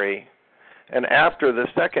sanctuary. And after the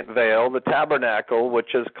second veil, the tabernacle,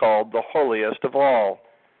 which is called the holiest of all,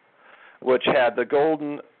 which had the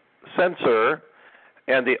golden censer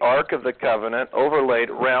and the ark of the covenant overlaid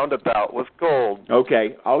round about with gold.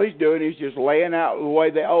 Okay, all he's doing is just laying out the way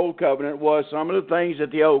the old covenant was, some of the things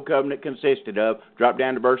that the old covenant consisted of. Drop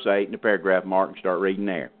down to verse 8 in the paragraph mark and start reading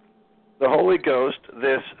there. The Holy Ghost,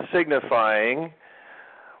 this signifying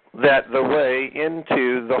that the way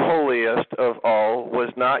into the holiest of all was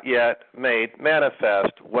not yet made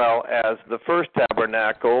manifest, while as the first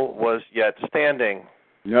tabernacle was yet standing.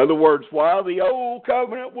 In other words, while the old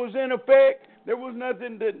covenant was in effect, there was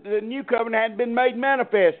nothing, the new covenant hadn't been made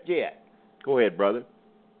manifest yet. Go ahead, brother.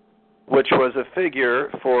 Which was a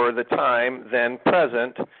figure for the time then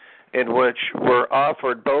present, in which were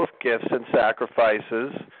offered both gifts and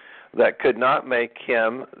sacrifices that could not make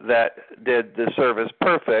him that did the service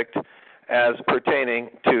perfect, as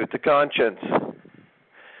pertaining to the conscience,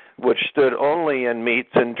 which stood only in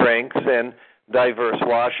meats and drinks and diverse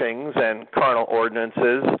washings and carnal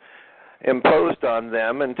ordinances, imposed on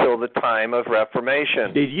them until the time of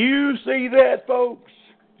Reformation. Did you see that, folks?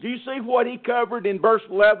 Do you see what he covered in verse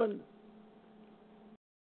 11?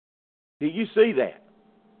 Did you see that?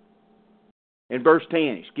 In verse 10,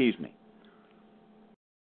 excuse me.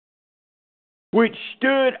 Which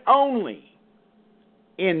stood only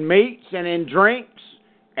in meats and in drinks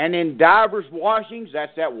and in divers washings.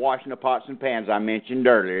 That's that washing of pots and pans I mentioned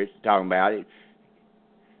earlier, talking about it.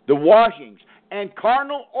 The washings and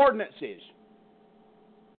carnal ordinances.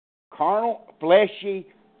 Carnal, fleshy,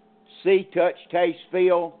 see, touch, taste,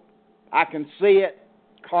 feel. I can see it.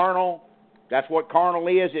 Carnal. That's what carnal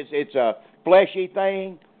is. It's a fleshy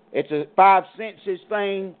thing. It's a five senses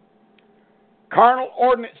thing. Carnal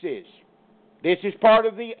ordinances. This is part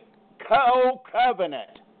of the old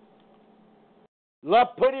covenant.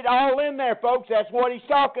 Put it all in there, folks. That's what he's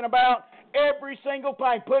talking about. Every single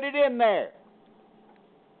thing. Put it in there.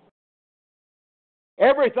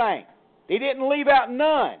 Everything. He didn't leave out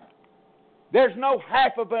none. There's no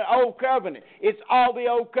half of an old covenant. It's all the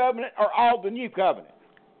old covenant or all the new covenant.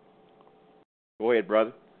 Go ahead,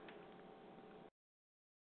 brother.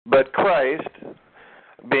 But Christ,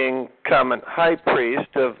 being common high priest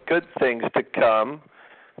of good things to come,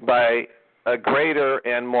 by a greater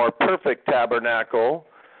and more perfect tabernacle,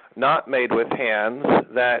 not made with hands,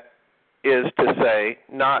 that is to say,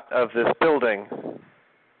 not of this building,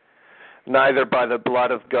 neither by the blood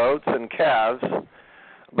of goats and calves,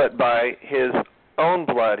 but by his own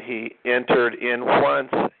blood he entered in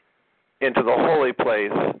once into the holy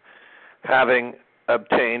place, having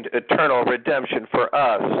obtained eternal redemption for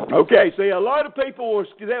us. Okay, see, a lot of people,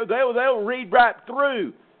 they'll read right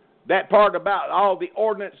through that part about all the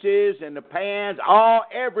ordinances and the pans,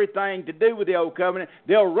 everything to do with the old covenant.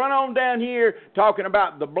 They'll run on down here talking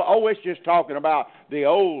about it's just talking about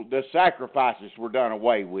the sacrifices were done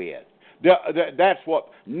away with. That's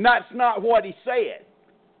not what he said.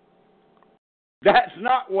 That's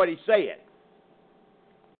not what he said.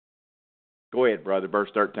 Go ahead, brother, verse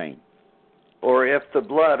 13. Or if the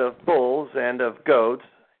blood of bulls and of goats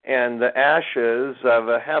and the ashes of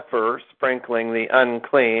a heifer sprinkling the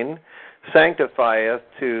unclean sanctifieth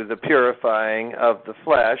to the purifying of the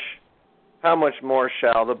flesh, how much more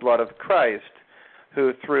shall the blood of Christ,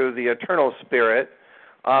 who through the eternal Spirit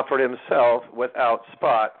offered himself without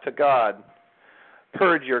spot to God,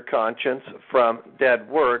 purge your conscience from dead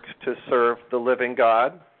works to serve the living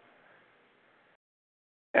God?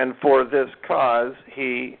 And for this cause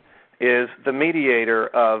he is the mediator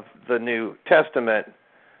of the New Testament,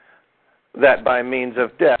 that by means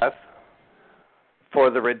of death, for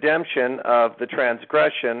the redemption of the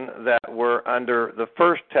transgression that were under the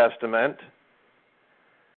First Testament,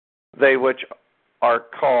 they which are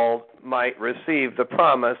called might receive the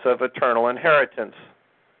promise of eternal inheritance.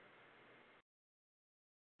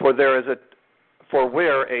 For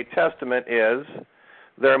where a testament is,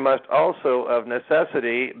 there must also of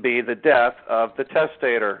necessity be the death of the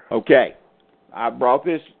testator. Okay, I brought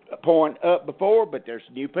this point up before, but there's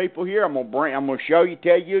new people here. I'm gonna show you,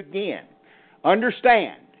 tell you again.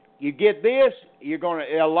 Understand, you get this,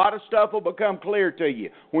 a lot of stuff will become clear to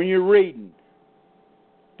you when you're reading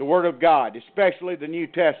the Word of God, especially the New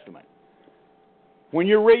Testament. When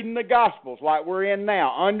you're reading the Gospels like we're in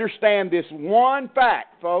now, understand this one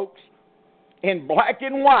fact, folks, in black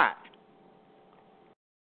and white.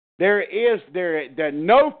 The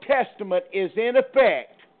no testament is in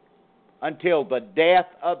effect until the death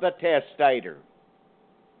of the testator.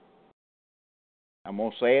 I'm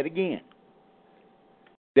going to say it again.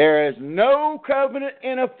 There is no covenant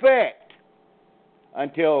in effect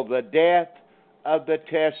until the death of the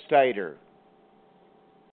testator.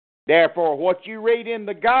 Therefore, what you read in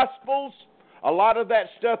the Gospels, a lot of that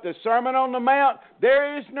stuff, the Sermon on the Mount,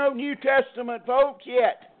 there is no New Testament, folks,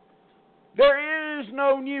 yet. There is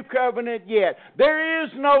no new covenant yet. There is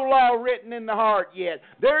no law written in the heart yet.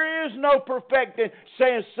 There is no perfected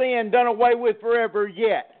sin done away with forever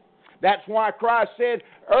yet. That's why Christ said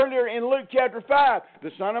earlier in Luke chapter 5,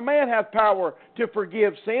 the Son of Man hath power to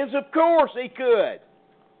forgive sins. Of course He could.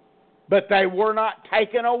 But they were not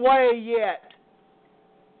taken away yet.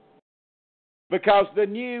 Because the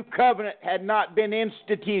new covenant had not been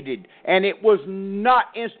instituted. And it was not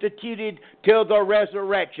instituted till the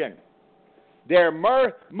resurrection. There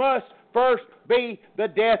must first be the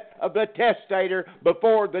death of the testator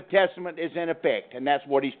before the testament is in effect. And that's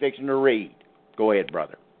what he's fixing to read. Go ahead,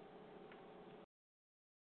 brother.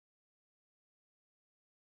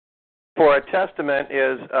 For a testament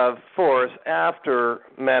is of force after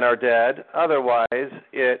men are dead, otherwise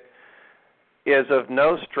it is of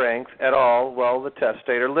no strength at all while the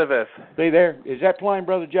testator liveth. See there? Is that plain,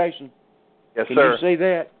 Brother Jason? Yes, Can sir. you see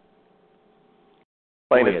that?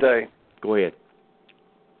 Plain as day. Go ahead.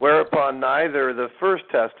 Whereupon neither the first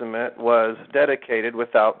testament was dedicated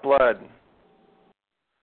without blood.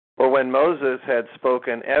 For when Moses had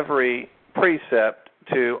spoken every precept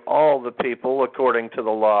to all the people according to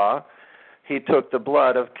the law, he took the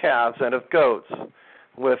blood of calves and of goats,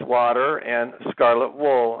 with water and scarlet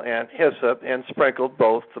wool and hyssop, and sprinkled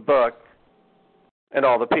both the book and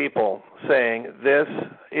all the people, saying, This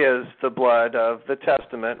is the blood of the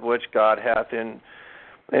testament which God hath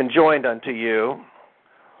enjoined unto you.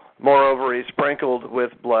 Moreover, he sprinkled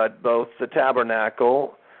with blood both the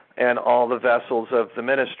tabernacle and all the vessels of the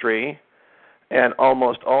ministry, and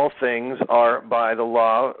almost all things are by the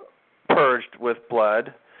law purged with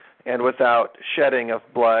blood, and without shedding of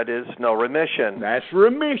blood is no remission. That's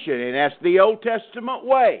remission, and that's the Old Testament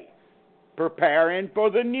way. Preparing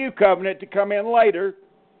for the new covenant to come in later,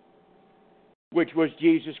 which was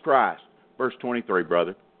Jesus Christ. Verse 23,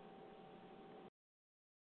 brother.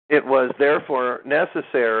 It was therefore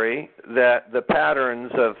necessary that the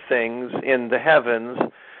patterns of things in the heavens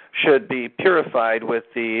should be purified with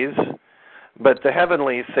these, but the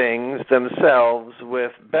heavenly things themselves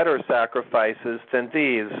with better sacrifices than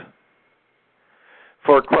these.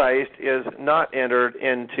 For Christ is not entered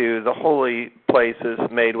into the holy places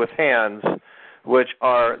made with hands, which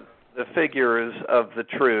are the figures of the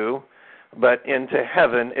true, but into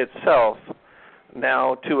heaven itself,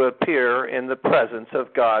 now to appear in the presence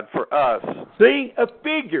of God for us. See, a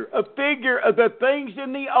figure of the things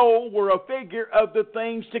in the old were a figure of the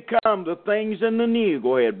things to come, the things in the new.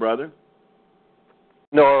 Go ahead, brother.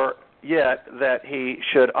 Nor yet that he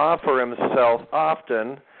should offer himself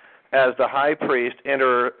often, as the high priest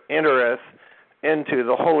entereth into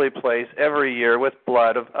the holy place every year with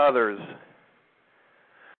blood of others.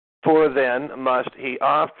 For then must he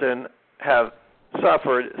often have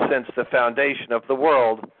suffered since the foundation of the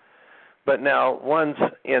world. But now once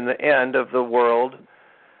in the end of the world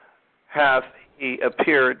hath he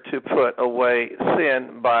appeared to put away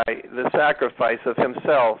sin by the sacrifice of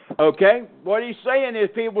himself. Okay, what he's saying is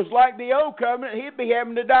if it was like the old covenant, he'd be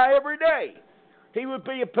having to die every day. He would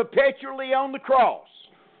be perpetually on the cross.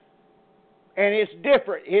 And it's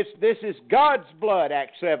different. This is God's blood,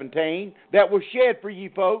 Acts 17, that was shed for you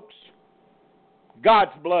folks.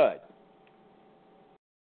 God's blood.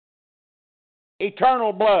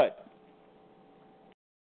 Eternal blood.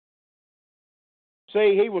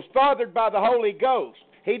 See, he was fathered by the Holy Ghost.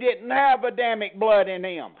 He didn't have Adamic blood in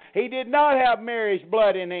him. He did not have Mary's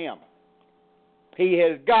blood in him. He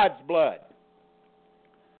has God's blood.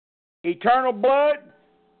 Eternal blood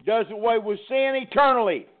does away with sin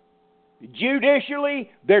eternally.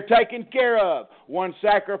 Judicially, they're taken care of. One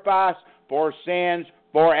sacrifice for sins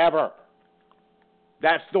forever.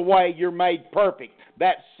 That's the way you're made perfect.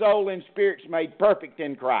 That soul and spirit's made perfect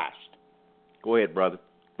in Christ. Go ahead, brother.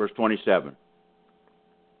 Verse 27.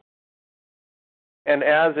 And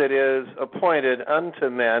as it is appointed unto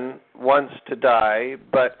men once to die,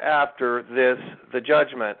 but after this the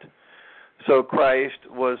judgment. So Christ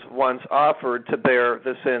was once offered to bear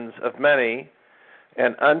the sins of many,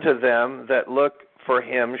 and unto them that look for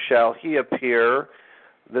him shall he appear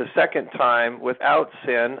the second time without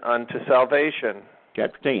sin unto salvation.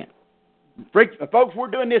 Chapter 10. Folks, we're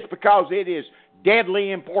doing this because it is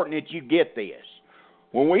deadly important that you get this.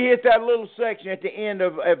 When we hit that little section at the end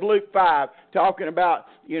of Luke 5, talking about,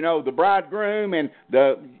 the bridegroom and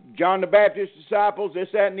the John the Baptist's disciples, this,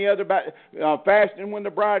 that, and the other, fasting when the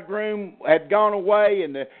bridegroom had gone away,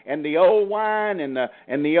 and the old wine and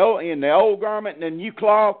the old garment and the new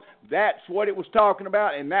cloth, that's what it was talking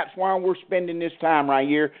about, and that's why we're spending this time right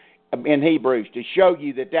here in Hebrews, to show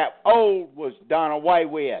you that old was done away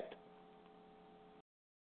with.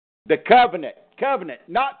 The covenant,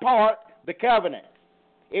 not part, the covenant.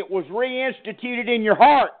 It was reinstituted in your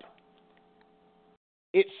heart.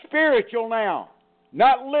 It's spiritual now.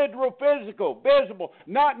 Not literal, physical, visible.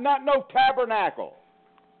 Not no tabernacle.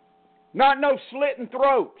 Not no slitting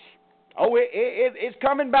throats. Oh, it's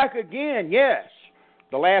coming back again, yes.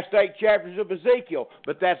 The last 8 chapters of Ezekiel.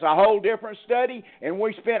 But that's a whole different study, and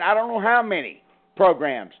we spent I don't know how many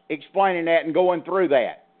programs explaining that and going through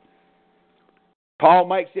that. Paul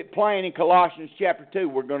makes it plain in Colossians chapter 2.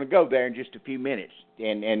 We're going to go there in just a few minutes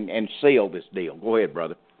and seal this deal. Go ahead,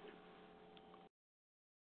 brother.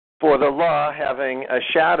 For the law, having a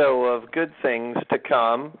shadow of good things to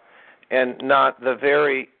come, and not the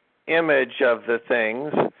very image of the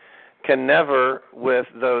things, can never, with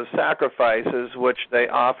those sacrifices which they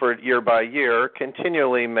offered year by year,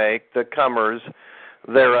 continually make the comers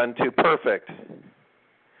thereunto perfect.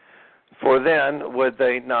 For then would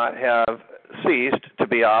they not have ceased to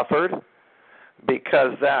be offered,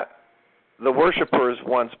 because that the worshippers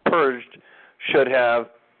once purged should have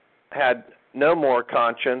had no more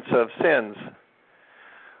conscience of sins.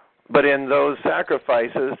 But in those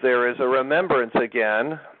sacrifices there is a remembrance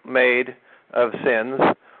again made of sins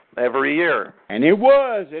every year. And it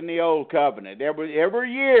was in the old covenant. There was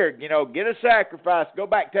every year, get a sacrifice, go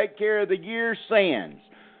back, take care of the year's sins.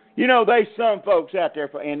 There's some folks out there,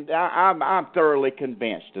 and I'm thoroughly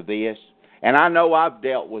convinced of this, and I know I've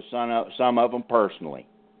dealt with some of them personally.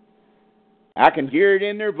 I can hear it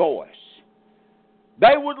in their voice.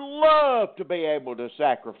 They would love to be able to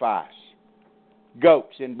sacrifice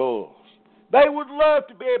goats and bulls. They would love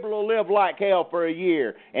to be able to live like hell for a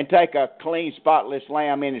year and take a clean, spotless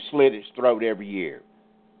lamb in and slit its throat every year.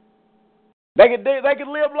 They could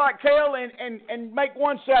live like hell and make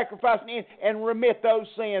one sacrifice and remit those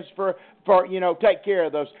sins for take care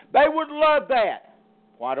of those. They would love that.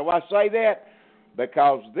 Why do I say that?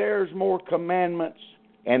 Because there's more commandments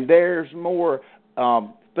and there's more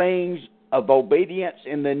things of obedience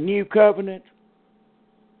in the new covenant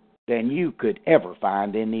than you could ever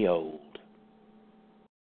find in the old.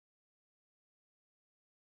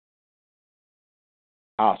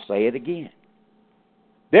 I'll say it again.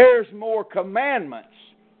 There's more commandments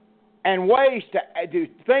and ways to do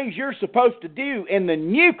things you're supposed to do in the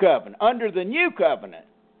new covenant, under the new covenant,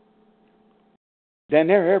 than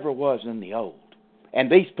there ever was in the old. And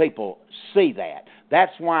these people see that.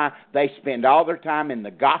 That's why they spend all their time in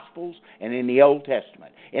the Gospels and in the Old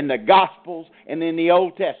Testament. In the Gospels and in the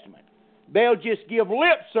Old Testament. They'll just give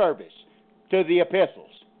lip service to the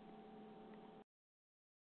epistles.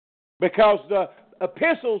 Because the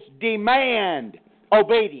epistles demand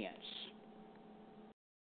obedience.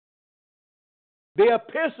 The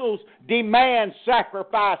epistles demand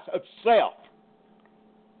sacrifice of self.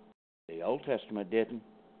 The Old Testament didn't.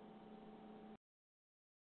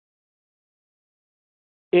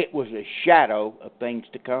 It was a shadow of things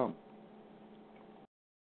to come.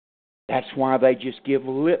 That's why they just give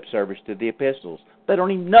lip service to the epistles. They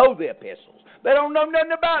don't even know the epistles. They don't know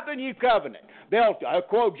nothing about the new covenant. They'll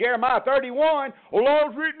quote Jeremiah 31, "The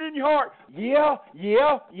law's written in your heart." Yeah.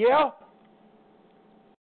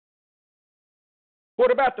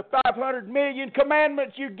 What about the 500 million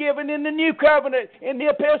commandments you're given in the new covenant in the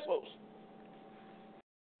epistles?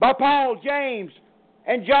 By Paul, James,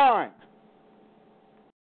 and John.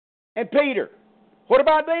 And Peter. What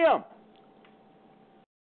about them?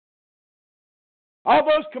 All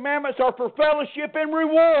those commandments are for fellowship and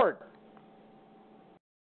reward.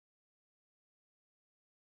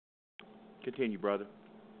 Continue, brother.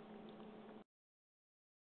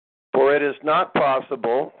 For it is not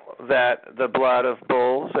possible that the blood of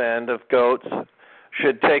bulls and of goats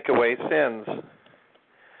should take away sins.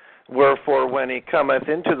 Wherefore, when he cometh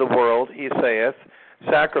into the world, he saith,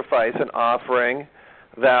 Sacrifice and offering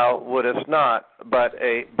thou wouldest not, but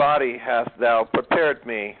a body hast thou prepared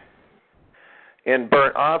me. In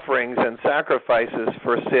burnt offerings and sacrifices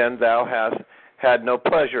for sin thou hast had no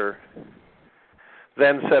pleasure.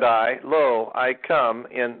 Then said I, Lo, I come.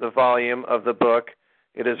 In the volume of the book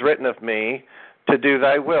it is written of me, to do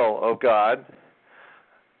thy will, O God.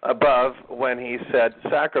 Above, when he said,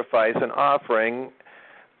 Sacrifice and offering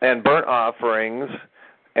and burnt offerings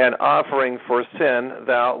and offering for sin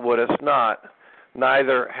thou wouldest not,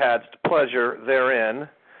 neither hadst pleasure therein,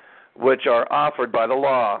 which are offered by the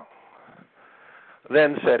law.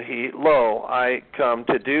 Then said he, Lo, I come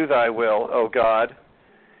to do thy will, O God.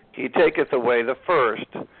 He taketh away the first,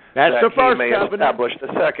 That's that the first he may covenant. establish the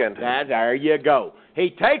second. There you go. He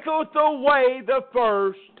taketh away the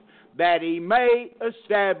first, that he may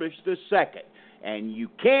establish the second. And you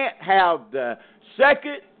can't have the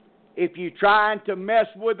second if you're trying to mess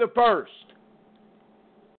with the first.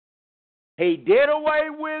 He did away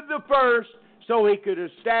with the first so he could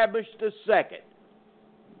establish the second.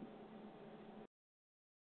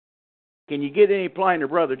 Can you get any plainer,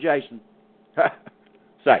 Brother Jason?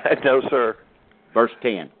 Say. No, sir. Verse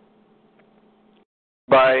 10.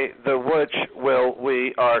 By the which will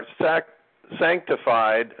we are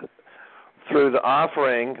sanctified through the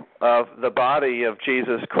offering of the body of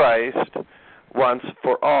Jesus Christ once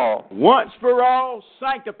for all. Once for all,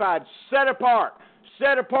 sanctified, set apart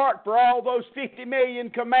for all those 50 million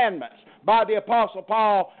commandments by the Apostle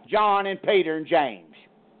Paul, John, and Peter, and James.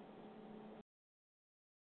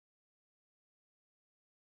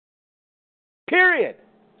 Period.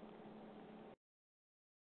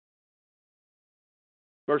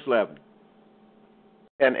 Verse 11.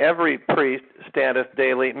 And every priest standeth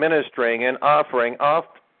daily ministering and offering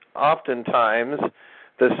oftentimes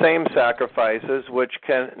the same sacrifices, which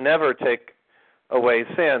can never take away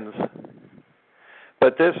sins.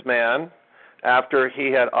 But this man, after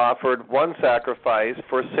he had offered one sacrifice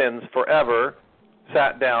for sins forever,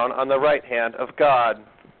 sat down on the right hand of God,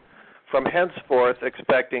 from henceforth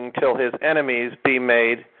expecting till his enemies be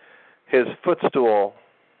made his footstool.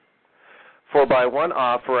 For by one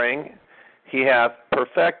offering he hath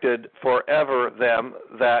perfected forever them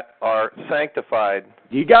that are sanctified.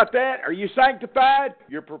 You got that? Are you sanctified?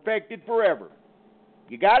 You're perfected forever.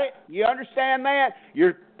 You got it? You understand that?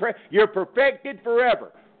 You're perfected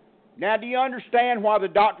forever. Now, do you understand why the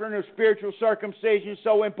doctrine of spiritual circumcision is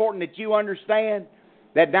so important that you understand?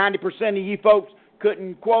 That 90% of you folks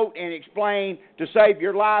couldn't quote and explain to save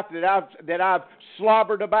your life that I've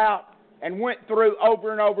slobbered about and went through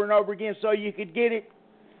over and over and over again so you could get it?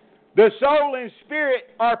 The soul and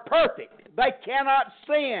spirit are perfect. They cannot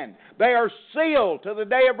sin. They are sealed to the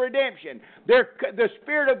day of redemption. The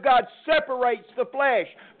Spirit of God separates the flesh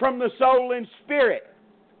from the soul and spirit.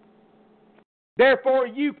 Therefore,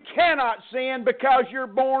 you cannot sin because you're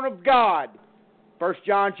born of God. 1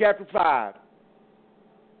 John chapter 5.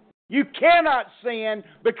 You cannot sin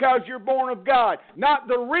because you're born of God. Not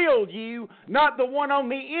the real you, not the one on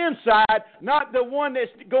the inside, not the one that's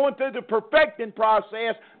going through the perfecting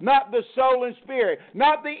process, not the soul and spirit,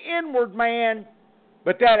 not the inward man,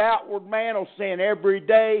 but that outward man will sin every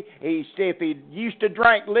day. If he used to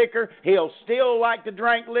drink liquor, he'll still like to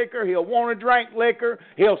drink liquor. He'll want to drink liquor.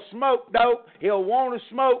 He'll smoke dope. He'll want to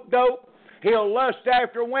smoke dope. He'll lust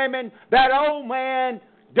after women. That old man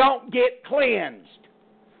don't get cleansed.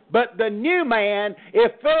 But the new man,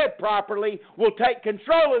 if fed properly, will take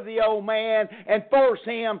control of the old man and force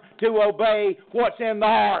him to obey what's in the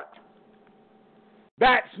heart.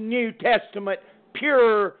 That's New Testament,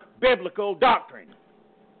 pure biblical doctrine.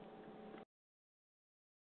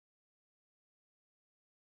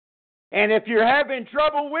 And if you're having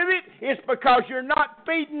trouble with it, it's because you're not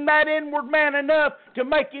feeding that inward man enough to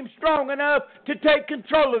make him strong enough to take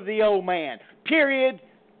control of the old man. Period.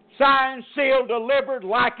 Signed, sealed, delivered,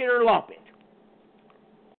 like it or lump it.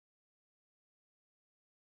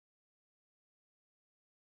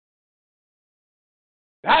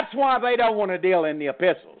 That's why they don't want to deal in the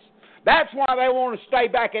epistles. That's why they want to stay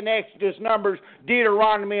back in Exodus, Numbers,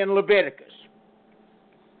 Deuteronomy, and Leviticus.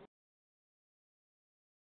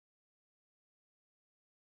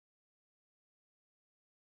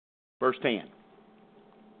 Verse 10.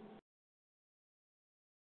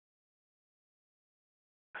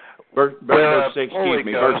 Verse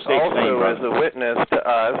 16, also brother. is a witness to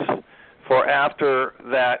us, for after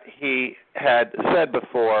that he had said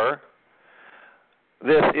before,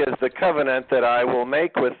 this is the covenant that I will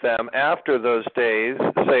make with them after those days,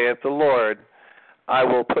 saith the Lord. I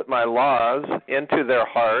will put my laws into their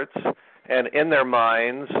hearts, and in their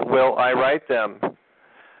minds will I write them,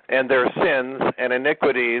 and their sins and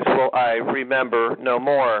iniquities will I remember no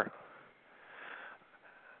more.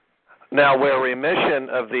 Now where remission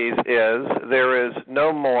of these is, there is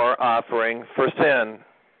no more offering for sin.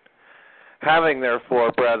 Having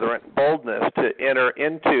therefore, brethren, boldness to enter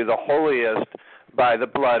into the holiest by the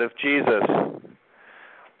blood of Jesus,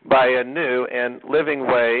 by a new and living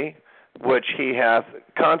way which he hath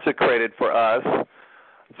consecrated for us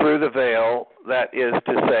through the veil, that is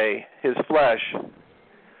to say, his flesh,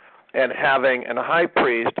 and having an high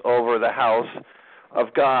priest over the house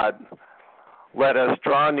of God, let us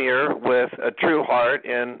draw near with a true heart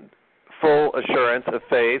in full assurance of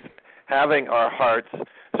faith, having our hearts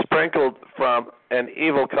sprinkled from an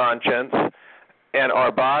evil conscience and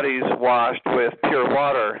our bodies washed with pure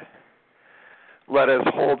water. Let us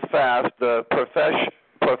hold fast the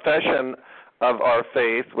profession of our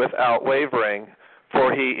faith without wavering,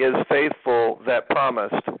 for he is faithful that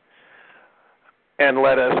promised. And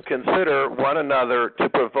let us consider one another to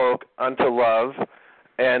provoke unto love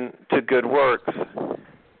and to good works,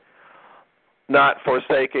 not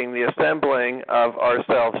forsaking the assembling of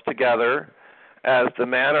ourselves together, as the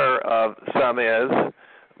manner of some is,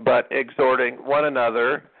 but exhorting one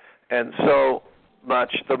another, and so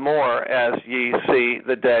much the more as ye see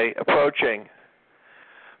the day approaching.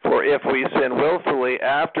 For if we sin willfully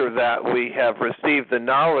after that we have received the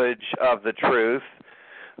knowledge of the truth,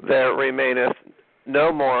 there remaineth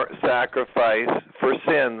no more sacrifice for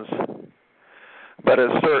sins, but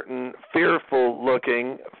a certain fearful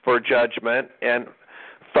looking for judgment and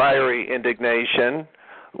fiery indignation,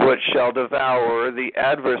 which shall devour the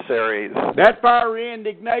adversaries. That fiery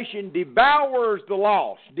indignation devours the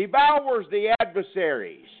lost, devours the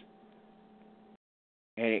adversaries,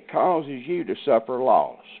 and it causes you to suffer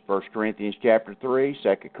loss. 1 Corinthians chapter 3,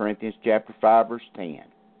 2 Corinthians chapter 5, verse 10.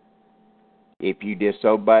 If you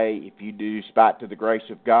disobey, if you do despite to the grace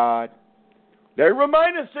of God, there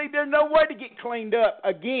remaineth, see, there's no way to get cleaned up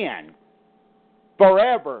again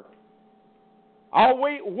forever.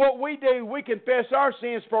 What we do, we confess our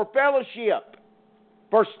sins for fellowship,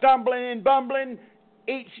 for stumbling and bumbling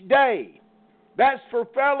each day. That's for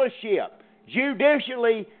fellowship.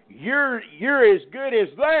 Judicially, you're as good as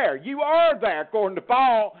there. You are there, according to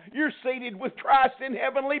Paul. You're seated with Christ in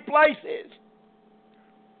heavenly places.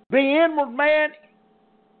 The inward man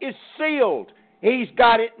is sealed. He's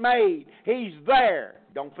got it made. He's there.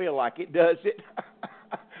 Don't feel like it, does it?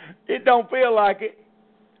 It don't feel like it.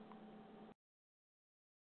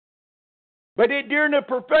 But during the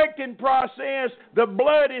perfecting process, the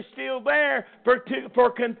blood is still there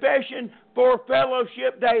for confession, for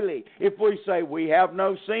fellowship daily. If we say we have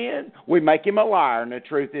no sin, we make him a liar, and the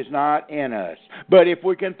truth is not in us. But if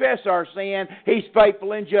we confess our sin, he's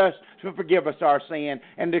faithful and just to forgive us our sin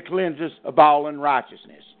and to cleanse us of all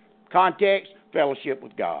unrighteousness. Context, fellowship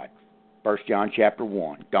with God. 1 John chapter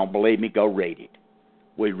 1. Don't believe me? Go read it.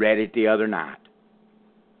 We read it the other night.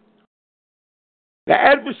 The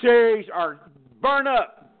adversaries are burned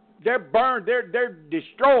up. They're burned. They're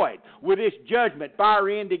destroyed with this judgment,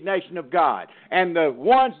 fiery indignation of God. And the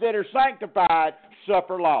ones that are sanctified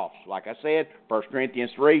suffer loss. Like I said, 1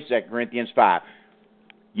 Corinthians 3, 2 Corinthians 5.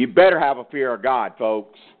 You better have a fear of God,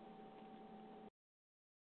 folks.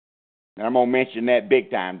 And I'm going to mention that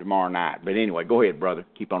big time tomorrow night. But anyway, go ahead, brother.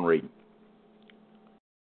 Keep on reading.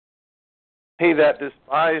 He that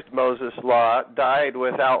despised Moses' law died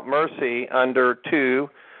without mercy under 2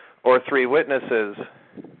 or 3 witnesses.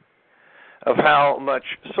 Of how much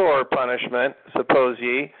sore punishment, suppose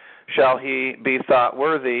ye, shall he be thought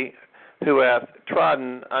worthy who hath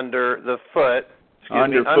trodden under the foot,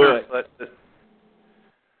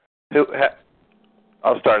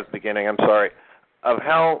 I'll start at the beginning, I'm sorry. Of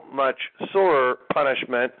how much sore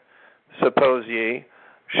punishment, suppose ye,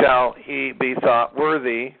 shall he be thought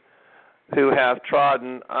worthy who hath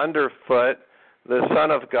trodden under foot the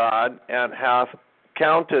Son of God, and hath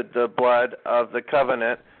counted the blood of the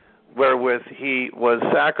covenant wherewith he was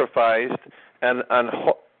sacrificed an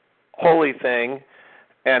unholy thing,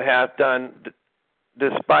 and hath done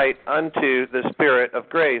despite unto the Spirit of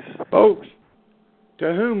grace. Folks,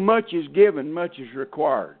 to whom much is given, much is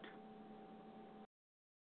required.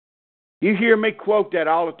 You hear me quote that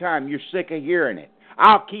all the time. You're sick of hearing it.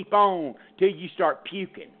 I'll keep on till you start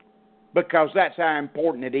puking, because that's how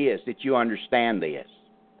important it is that you understand this.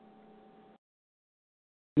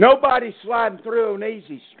 Nobody's sliding through an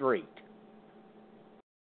easy street.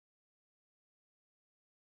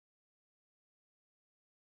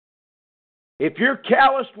 If you're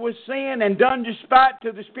calloused with sin and done despite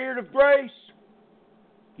to the Spirit of grace,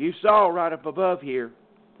 you saw right up above here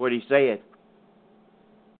what he said.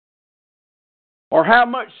 Or how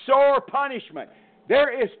much sore punishment.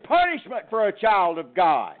 There is punishment for a child of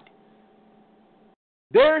God.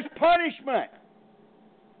 There's punishment.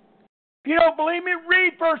 If you don't believe me,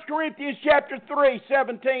 read 1 Corinthians chapter 3,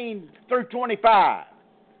 17 through 25.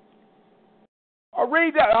 Or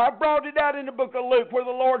read that. I brought it out in the book of Luke where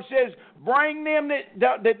the Lord says, bring them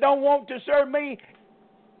that don't want to serve me,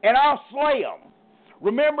 and I'll slay them.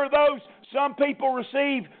 Remember those, some people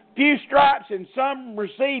receive few stripes and some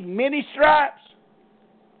receive many stripes?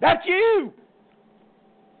 That's you.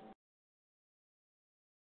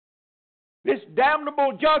 This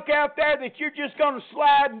damnable junk out there that you're just going to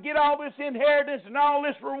slide and get all this inheritance and all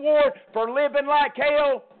this reward for living like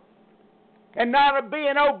hell and not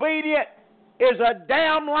being obedient is a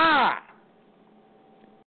damn lie.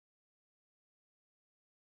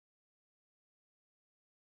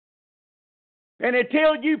 And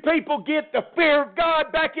until you people get the fear of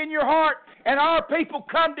God back in your heart and our people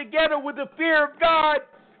come together with the fear of God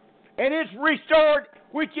and it's restored,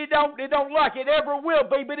 which it don't like it ever will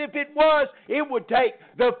be, but if it was, it would take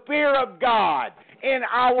the fear of God in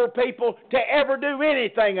our people to ever do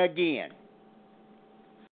anything again.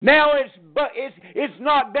 Now it's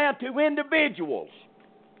not down to individuals.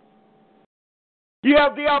 You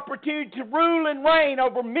have the opportunity to rule and reign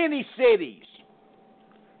over many cities.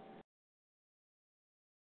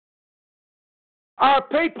 Our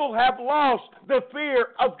people have lost the fear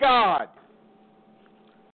of God.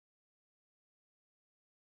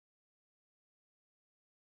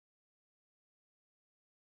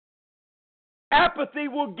 Apathy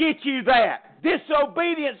will get you that.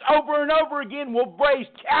 Disobedience over and over again will raise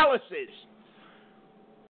calluses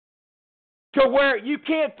to where you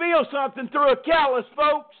can't feel something through a callus,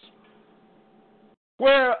 folks.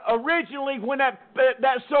 Where originally when that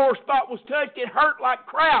sore spot was touched, it hurt like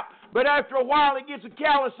crap. But after a while, it gets a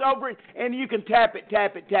callus over it, and you can tap it,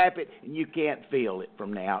 and you can't feel it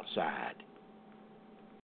from the outside.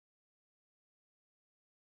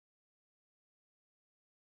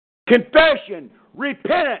 Confession,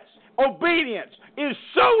 repentance, obedience is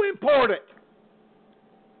so important.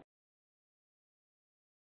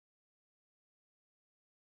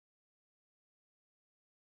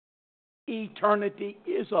 Eternity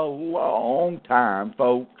is a long time,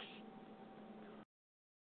 folks.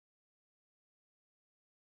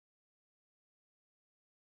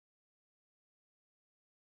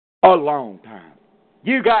 A long time.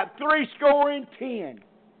 You got 70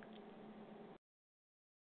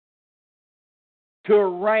 to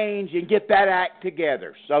arrange and get that act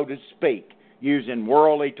together, so to speak, using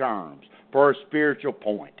worldly terms for a spiritual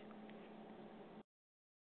point.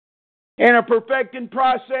 In a perfecting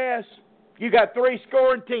process, you got 70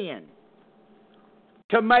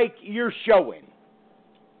 to make your showing.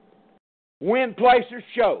 Win, place, or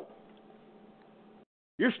show.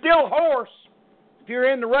 You're still a horse if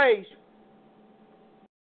you're in the race.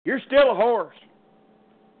 You're still a horse.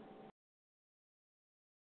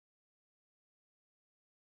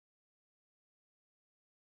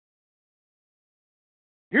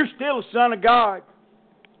 You're still a son of God.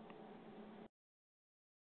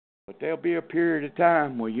 But there'll be a period of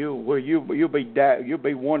time where you'll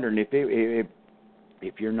be wondering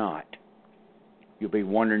if you're not. You'll be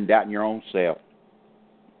wondering, doubting your own self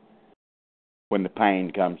when the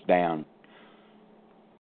pain comes down.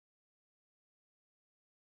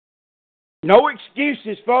 No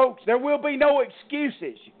excuses, folks. There will be no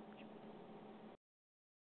excuses.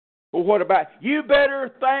 Well, what about you?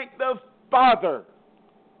 Better thank the Father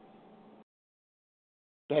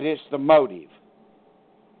that it's the motive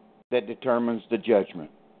that determines the judgment.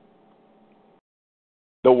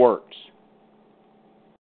 The works.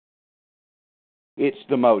 It's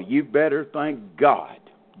the motive. You better thank God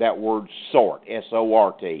that word sort,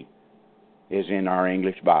 S-O-R-T, is in our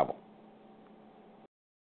English Bible.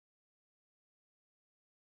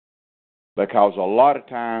 Because a lot of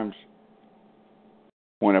times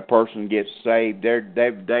when a person gets saved,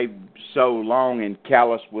 they've so long and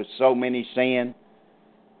callous with so many sin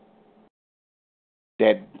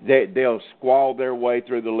that they'll squall their way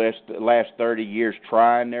through the last 30 years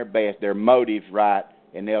trying their best, their motives right,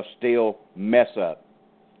 and they'll still mess up.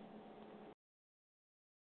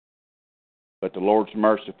 But the Lord's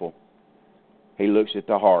merciful. He looks at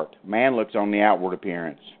the heart. Man looks on the outward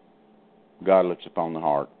appearance. God looks upon the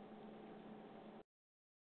heart.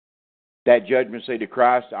 that judgment seat of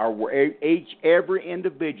Christ, every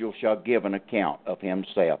individual shall give an account of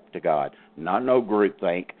himself to God. Not no group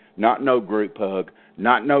think, not no group hug,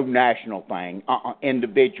 not no national thing,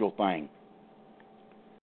 individual thing.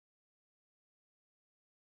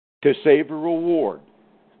 To save a reward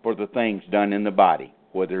for the things done in the body,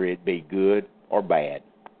 whether it be good or bad.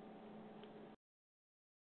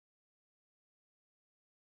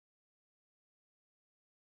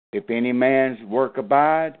 If any man's work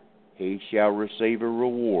abide, he shall receive a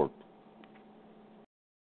reward.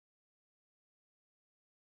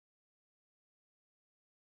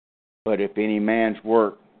 But if any man's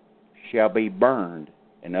work shall be burned,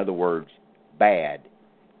 in other words, bad,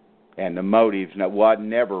 and the motives was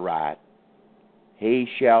never right, he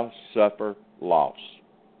shall suffer loss.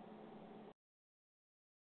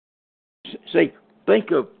 See,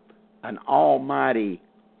 think of an almighty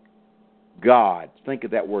God. Think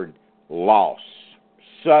of that word, loss.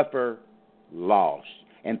 Suffer loss.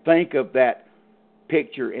 And think of that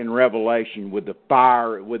picture in Revelation with the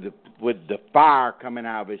fire, with the fire coming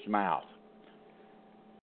out of his mouth.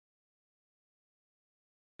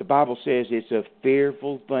 The Bible says it's a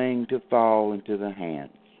fearful thing to fall into the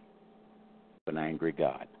hands of an angry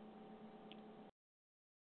God.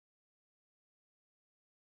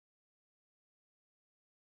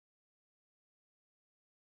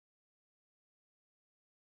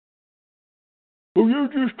 Well, you're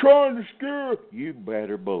just trying to scare us. You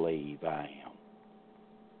better believe I am.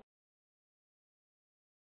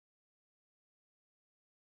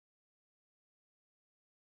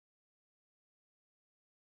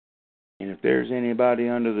 And if there's anybody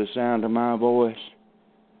under the sound of my voice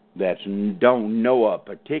that don't know a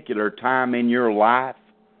particular time in your life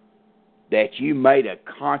that you made a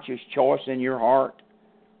conscious choice in your heart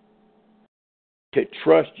to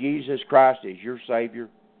trust Jesus Christ as your Savior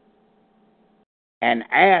and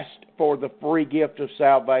asked for the free gift of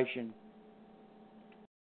salvation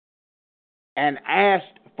and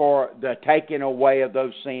asked for the taking away of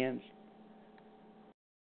those sins,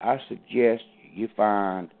 I suggest you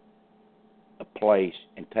find a place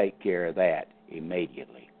and take care of that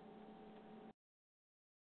immediately.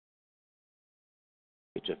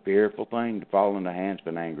 It's a fearful thing to fall in the hands of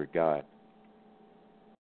an angry God.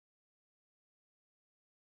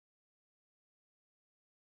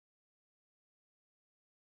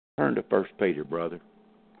 Turn to 1 Peter, brother.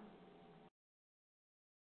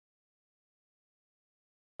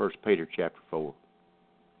 1 Peter chapter 4.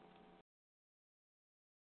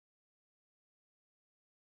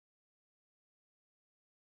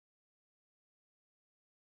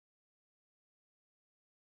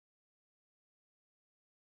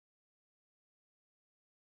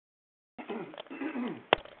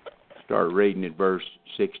 Start reading at verse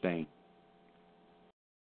 16.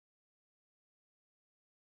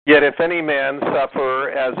 Yet if any man suffer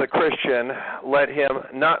as a Christian, let him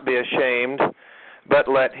not be ashamed, but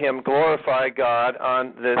let him glorify God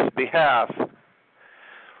on this behalf.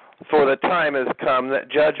 For the time has come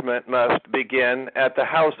that judgment must begin at the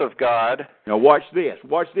house of God. Now watch this.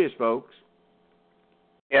 Watch this, folks.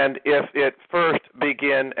 And if it first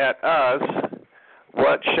begin at us,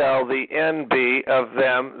 what shall the end be of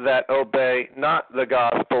them that obey not the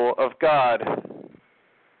gospel of God?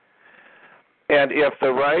 And if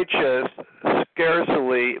the righteous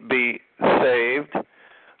scarcely be saved,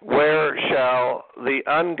 where shall the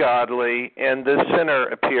ungodly and the sinner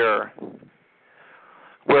appear?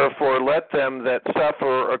 Wherefore let them that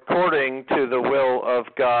suffer according to the will of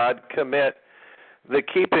God commit the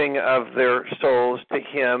keeping of their souls to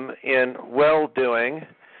him in well-doing,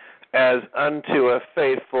 as unto a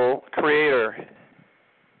faithful Creator.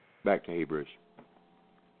 Back to Hebrews.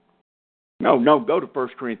 No, go to 1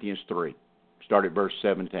 Corinthians 3. Start at verse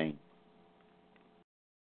 17.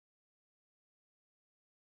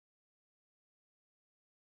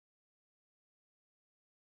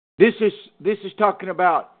 This is talking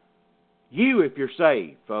about you if you're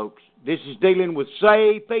saved, folks. This is dealing with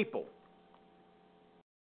saved people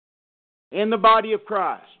in the body of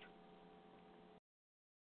Christ.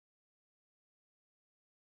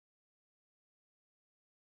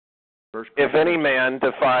 If any man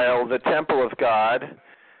defile the temple of God,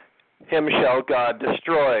 him shall God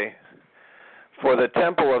destroy. For the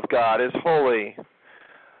temple of God is holy,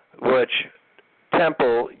 which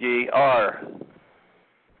temple ye are.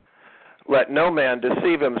 Let no man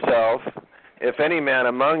deceive himself. If any man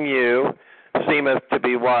among you seemeth to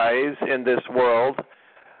be wise in this world,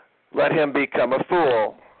 let him become a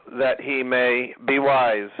fool, that he may be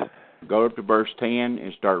wise. Go up to verse 10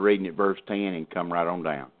 and start reading at verse 10 and come right on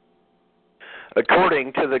down.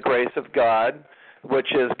 According to the grace of God,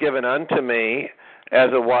 which is given unto me, as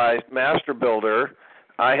a wise master builder,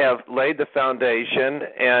 I have laid the foundation,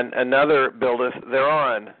 and another buildeth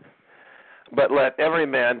thereon. But let every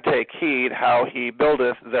man take heed how he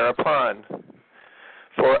buildeth thereupon.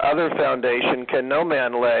 For other foundation can no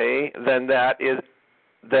man lay than that is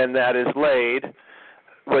laid,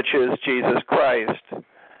 which is Jesus Christ.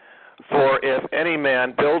 For if any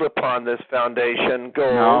man build upon this foundation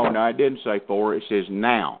gold... No, it didn't say for. It says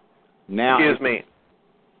now. Excuse me.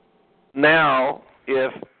 Now,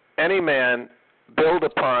 if any man build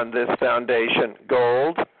upon this foundation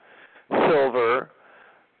gold, silver,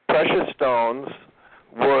 precious stones,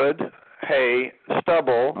 wood, hay,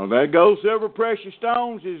 stubble... Oh, that gold, silver, precious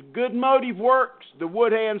stones is good motive works. The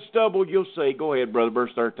wood, hay, and stubble you'll see. Go ahead, brother,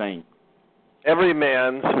 verse 13. Every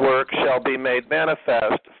man's work shall be made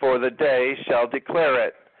manifest, for the day shall declare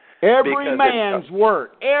it. Every man's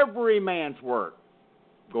work.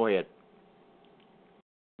 Go ahead.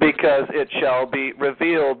 Because it shall be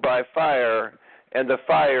revealed by fire, and the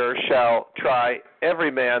fire shall try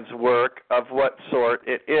every man's work of what sort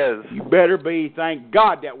it is. You better be, thank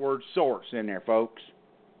God that word sort's in there, folks,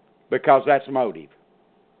 because that's motive.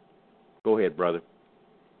 Go ahead, brother.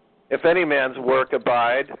 If any man's work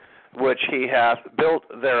abide, which he hath built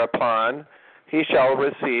thereupon, he shall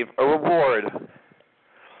receive a reward.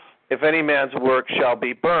 If any man's work shall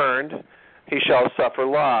be burned, he shall suffer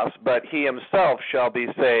loss, but he himself shall be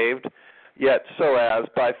saved, yet so as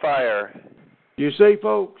by fire. You see,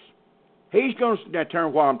 folks? He's going to, now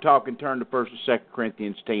turn while I'm talking, turn to 1 and 2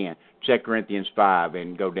 Corinthians 10, 2 Corinthians 5,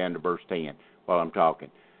 and go down to verse 10 while I'm talking.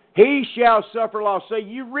 He shall suffer loss. See,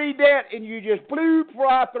 you read that and you just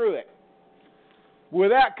fly through it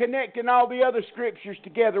without connecting all the other scriptures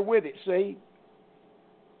together with it, see?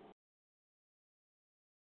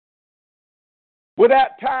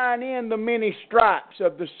 Without tying in the many stripes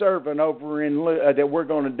of the servant over in that we're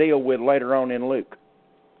going to deal with later on in Luke.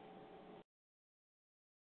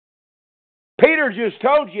 Peter just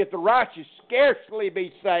told you if the righteous scarcely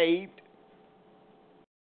be saved,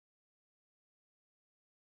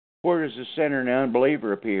 where does the sinner and the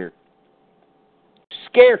unbeliever appear?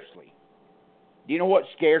 Scarcely. Do you know what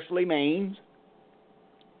scarcely means?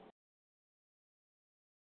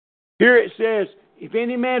 Here it says, if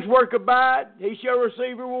any man's work abide, he shall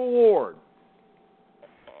receive a reward.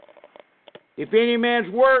 If any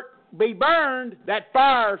man's work be burned, that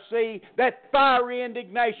fire, see, that fiery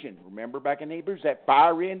indignation. Remember back in Hebrews, that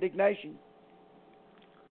fiery indignation?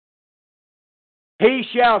 He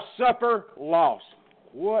shall suffer loss.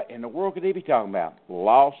 What in the world could he be talking about?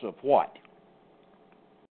 Loss of what?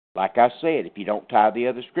 Like I said, if you don't tie the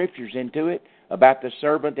other scriptures into it, about the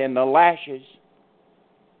serpent and the lashes,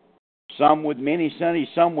 some with many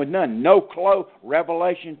sunnies, some with none. No clothes.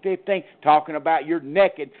 Revelation 15, talking about you're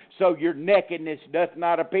naked, so your nakedness doth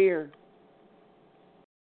not appear.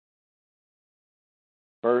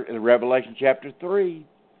 Revelation chapter 3,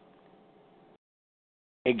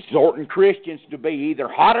 exhorting Christians to be either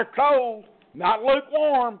hot or cold, not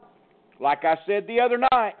lukewarm, like I said the other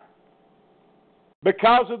night.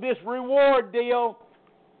 Because of this reward deal,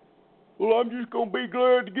 well, I'm just going to be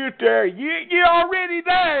glad to get there. You're already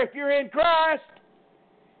there if you're in Christ.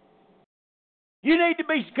 You need to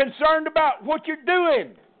be concerned about what you're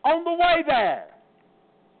doing on the way there.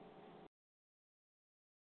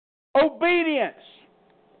 Obedience.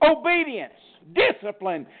 Obedience.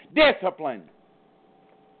 Discipline. Discipline.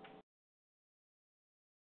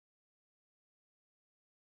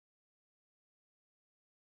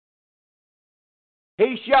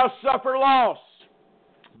 He shall suffer loss,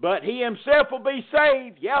 but he himself will be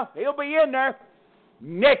saved. Yeah, he'll be in there.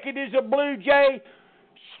 Naked as a blue jay,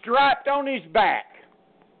 striped on his back.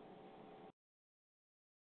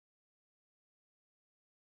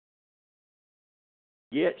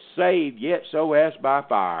 Yet saved, yet so as by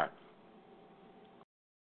fire.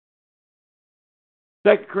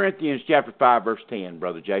 2 Corinthians chapter 5, verse 10,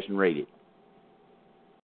 Brother Jason, read it.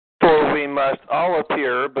 For we must all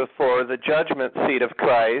appear before the judgment seat of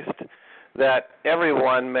Christ, that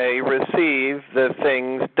everyone may receive the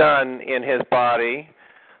things done in his body,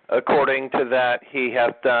 according to that he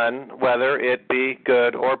hath done, whether it be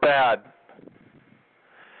good or bad.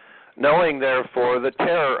 Knowing therefore the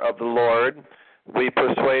terror of the Lord, we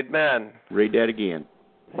persuade men. Read that again.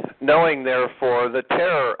 Knowing therefore the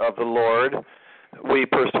terror of the Lord, we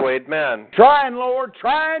persuade men. Trying, Lord,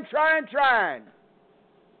 trying.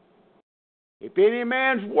 If any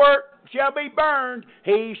man's work shall be burned,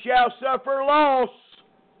 he shall suffer loss.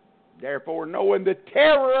 Therefore, knowing the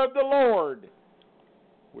terror of the Lord,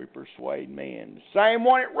 we persuade men. The same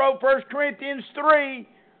one that wrote 1 Corinthians 3,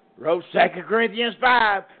 wrote 2 Corinthians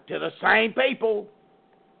 5 to the same people.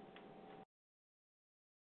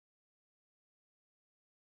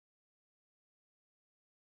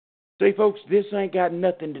 See, folks, this ain't got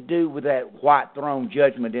nothing to do with that white throne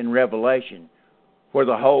judgment in Revelation where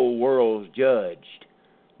the whole world's judged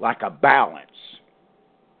like a balance.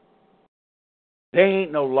 There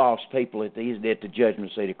ain't no lost people at the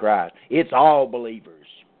judgment seat of Christ. It's all believers.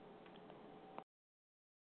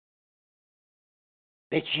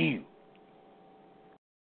 That's you.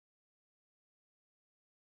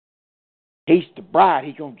 He's the bride.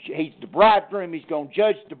 He's the bridegroom. He's going to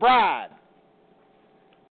judge the bride.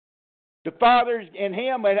 The Father and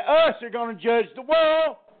Him and us are going to judge the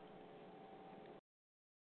world.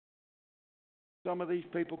 Some of these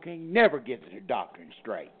people can never get their doctrine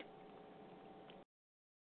straight.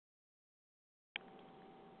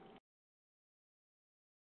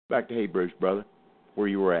 Back to Hebrews, brother, where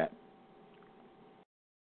you were at.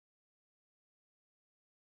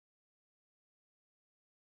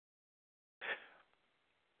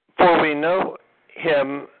 For we know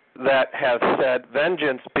him that hath said,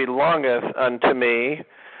 Vengeance belongeth unto me,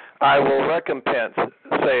 I will recompense,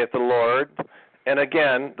 saith the Lord. And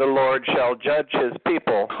again, the Lord shall judge his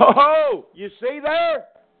people. Oh, you see there?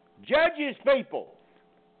 Judge his people.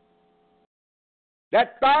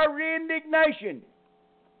 That fiery indignation.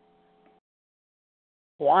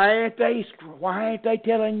 Why ain't they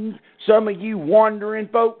telling some of you wandering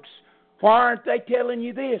folks? Why aren't they telling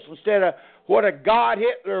you this instead of what a God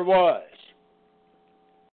Hitler was?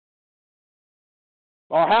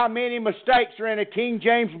 Or how many mistakes are in a King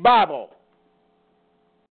James Bible?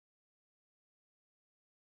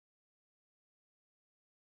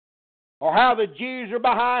 Or how the Jews are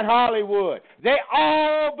behind Hollywood. They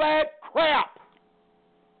all that crap.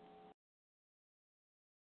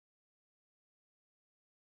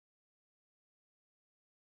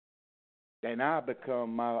 Then I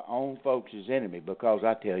become my own folks' enemy because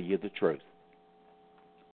I tell you the truth.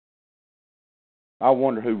 I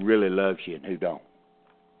wonder who really loves you and who don't.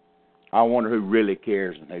 I wonder who really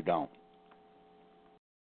cares and who don't.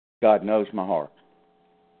 God knows my heart.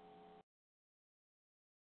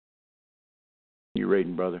 You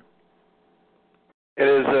reading, brother? It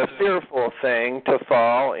is a fearful thing to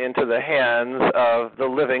fall into the hands of the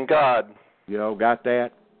living God. You all got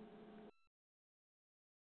that?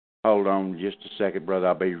 Hold on just a second,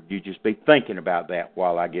 brother. You just be thinking about that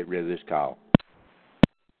while I get rid of this call.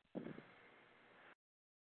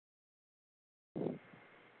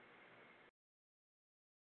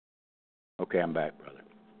 Okay, I'm back, brother.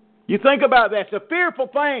 You think about that. It's a fearful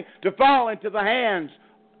thing to fall into the hands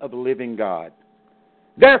of the living God.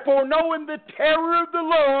 Therefore, knowing the terror of the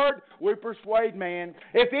Lord, we persuade man.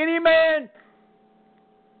 If any man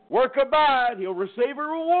work abide, he'll receive a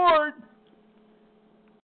reward.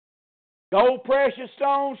 Gold, precious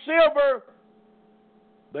stone, silver.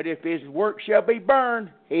 But if his work shall be burned,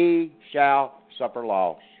 he shall suffer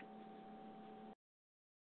loss.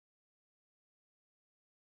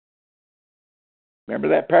 Remember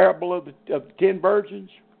that parable of the 10 virgins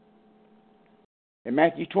in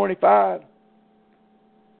Matthew 25?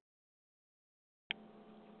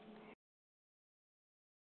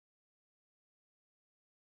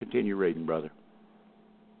 Continue reading, brother.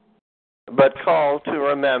 But call to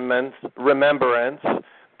remembrance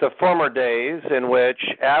the former days in which,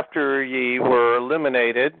 after ye were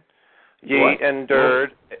illuminated, ye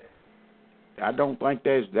endured. I don't think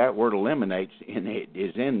that word eliminates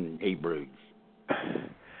is in Hebrews.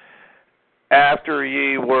 After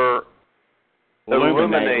ye were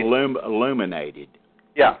illuminated.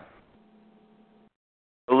 Yeah.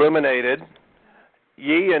 Illuminated,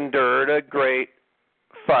 ye endured a great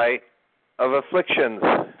fight of afflictions.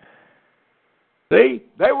 See,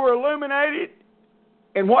 they were illuminated.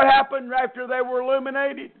 And what happened after they were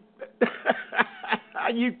illuminated?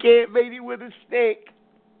 You can't beat it with a stick.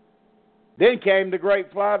 Then came the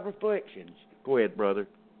great fight of afflictions. Go ahead, brother.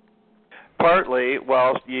 Partly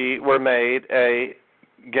whilst ye were made a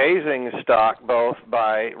gazing stock both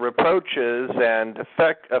by reproaches and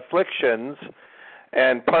afflictions,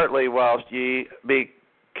 and partly whilst ye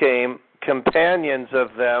became companions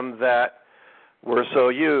of them that were so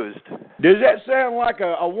used. Does that sound like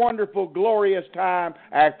a wonderful, glorious time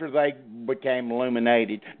after they became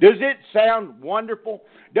illuminated? Does it sound wonderful?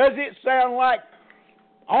 Does it sound like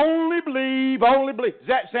only believe, only believe? Does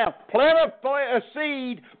that sound plant a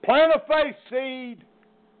seed, plant a faith seed?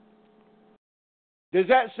 Does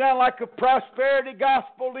that sound like a prosperity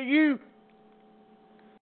gospel to you?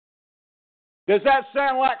 Does that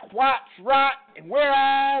sound like white's right and we're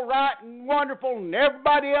all right and wonderful and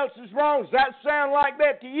everybody else is wrong? Does that sound like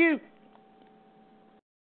that to you?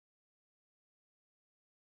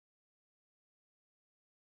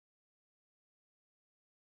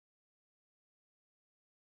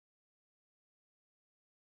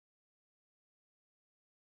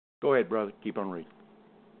 Go ahead, brother. Keep on reading.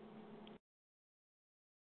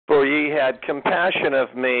 For ye had compassion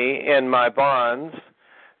of me in my bonds,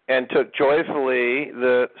 and took joyfully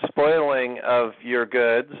the spoiling of your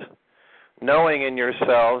goods, knowing in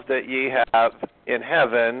yourselves that ye have in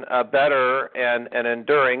heaven a better and an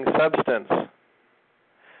enduring substance.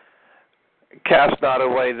 Cast not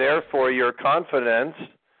away therefore your confidence,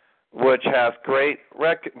 which hath great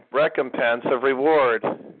recompense of reward.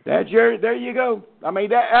 There you go. I mean,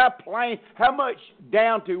 that plain, how much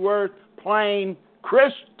down to earth, plain,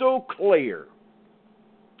 crystal clear.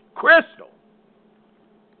 Crystal.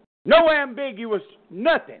 No ambiguous,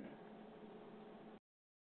 nothing.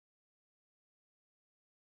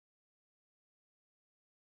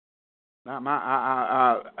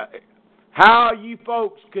 How you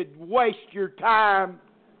folks could waste your time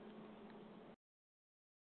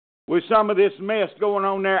with some of this mess going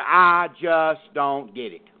on there, I just don't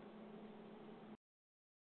get it.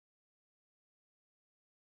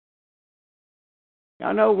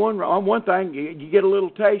 I know one thing, you get a little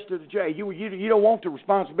taste of the jail. You don't want the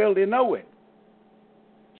responsibility of knowing.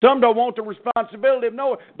 Some don't want the responsibility of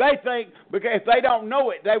knowing. They think because if they don't know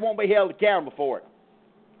it, they won't be held accountable for it.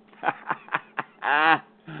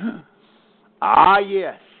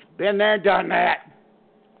 Yes. Been there, done that.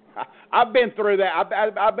 I've been through that.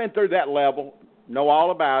 I've been through that level. Know all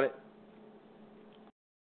about it.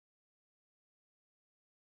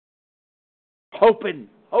 Hoping,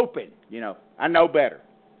 I know better.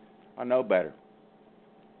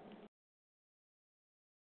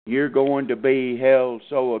 You're going to be held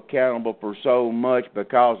so accountable for so much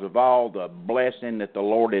because of all the blessing that the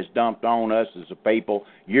Lord has dumped on us as a people.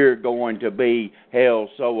 You're going to be held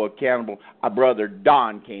so accountable. Brother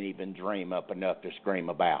Don can't even dream up enough to scream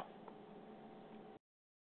about.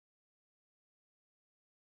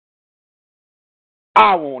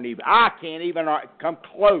 I can't even come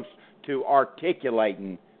close to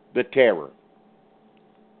articulating the terror.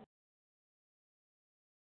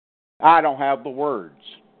 I don't have the words.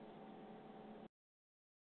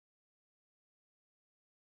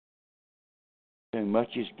 Too much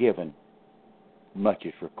is given, much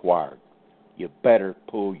is required. You better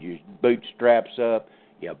pull your bootstraps up.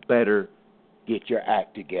 You better get your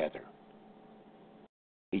act together.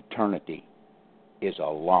 Eternity is a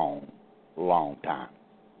long, long time.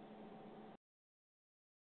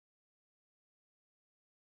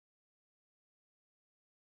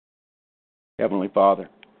 Heavenly Father,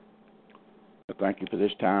 I thank you for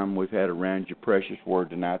this time we've had around your precious word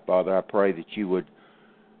tonight, Father. I pray that you would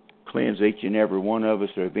cleanse each and every one of us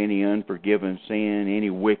of any unforgiven sin,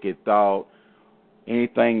 any wicked thought,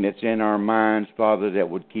 anything that's in our minds, Father, that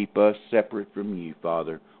would keep us separate from you,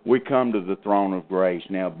 Father. We come to the throne of grace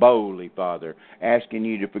now boldly, Father, asking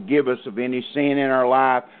you to forgive us of any sin in our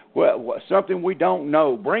life, something we don't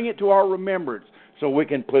know. Bring it to our remembrance so we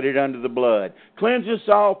can put it under the blood. Cleanse us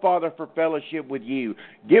all, Father, for fellowship with you.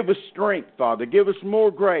 Give us strength, Father. Give us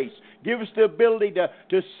more grace. Give us the ability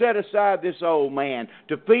to set aside this old man,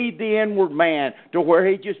 to feed the inward man, to where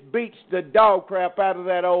he just beats the dog crap out of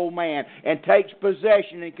that old man and takes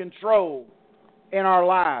possession and control in our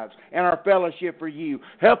lives and our fellowship for you.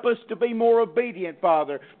 Help us to be more obedient,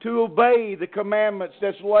 Father, to obey the commandments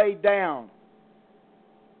that's laid down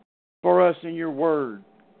for us in your word.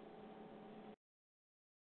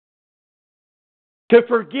 To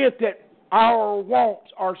forget that our wants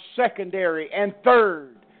are secondary, and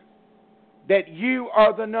third, that you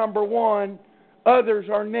are the number one, others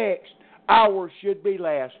are next. Ours should be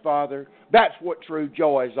last, Father. That's what true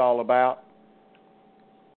joy is all about.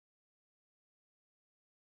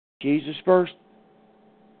 Jesus first,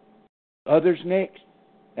 others next,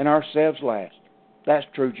 and ourselves last. That's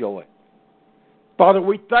true joy. Father,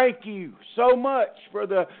 we thank you so much for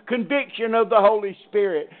the conviction of the Holy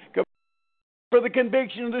Spirit. For the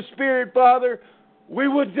conviction of the Spirit, Father, we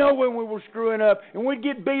would know when we were screwing up, and we'd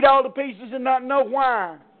get beat all to pieces and not know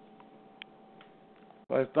why.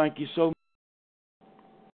 Father, thank you so much.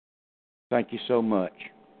 Thank you so much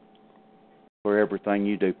for everything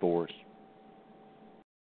you do for us.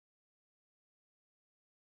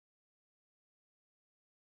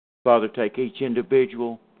 Father, take each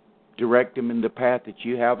individual, direct them in the path that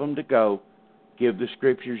you have them to go. Give the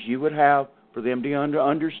scriptures you would have for them to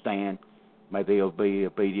understand. May they be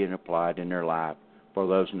obedient and applied in their life for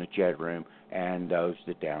those in the chat room and those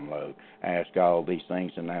that download. I ask all these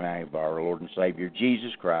things in the name of our Lord and Savior,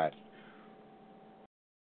 Jesus Christ.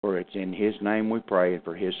 For it's in His name we pray and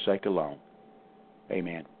for His sake alone.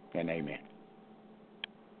 Amen and amen.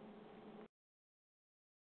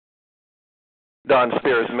 Don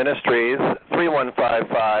Spears Ministries,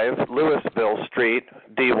 3155 Louisville Street,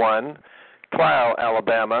 D1, Clio,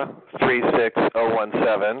 Alabama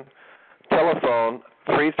 36017. Telephone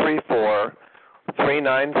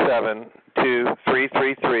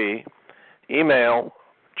 334-397-2333. Email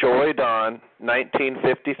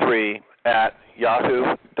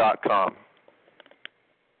joydon1953@yahoo.com.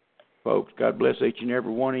 Folks, God bless each and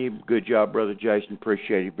every one of you. Good job, Brother Jason.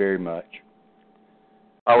 Appreciate it very much.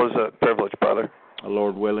 Always a privilege, brother.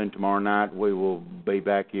 Lord willing, tomorrow night we will be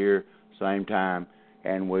back here, same time,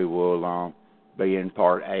 and we will be in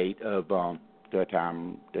part 8 of the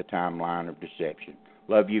timeline of deception.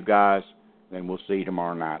 Love you guys, and we'll see you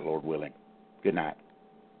tomorrow night, Lord willing. Good night.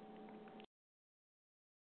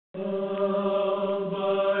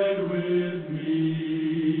 Abide with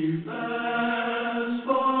me, fast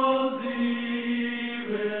falls eventide.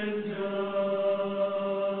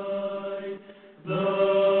 The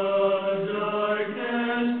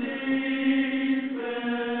darkness deepens,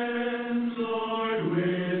 Lord,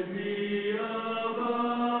 with me abide.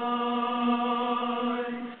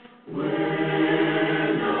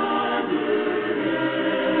 When other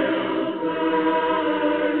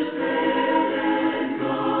helpers fail and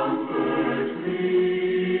comfort me,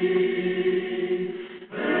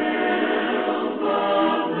 help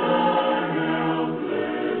of the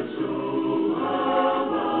helpless, oh, abide with me.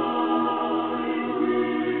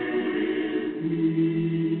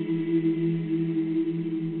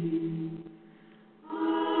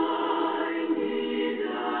 I need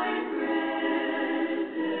thy presence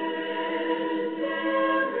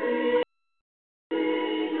every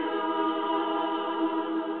hour.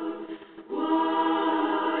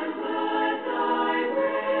 What but thy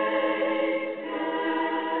grace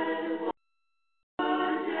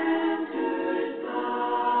can tempter's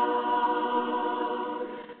bow?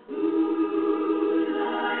 Who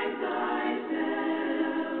like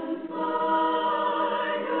thyself my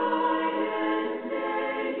guidance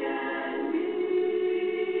take and be?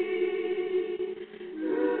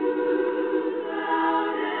 Through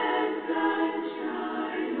cloud and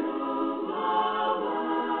sunshine, oh,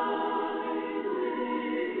 abide with me.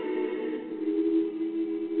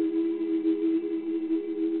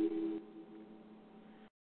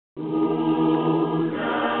 Hold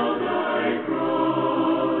thou thy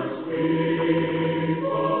cross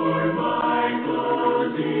before my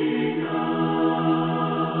closing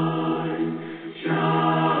eyes.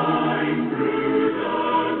 Shine through the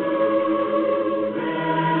gloom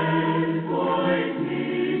and point me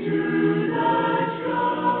to the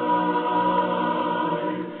sky.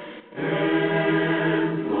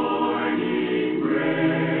 And morning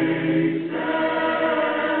breaks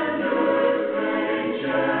and earth and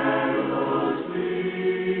shadows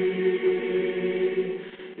flee.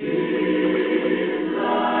 In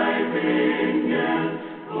thy vineyard,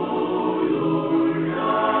 O Lord,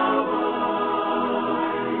 abide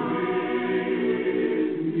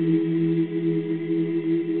with me.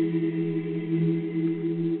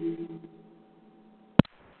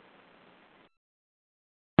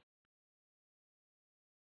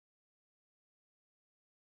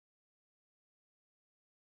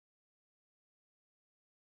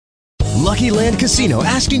 Lucky Land Casino,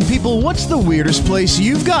 asking people, what's the weirdest place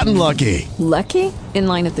you've gotten lucky? Lucky? In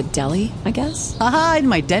line at the deli, I guess? Aha, in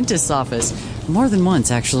my dentist's office. More than once,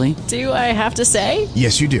 actually. Do I have to say?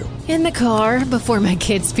 Yes, you do. In the car before my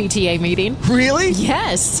kids' PTA meeting. Really?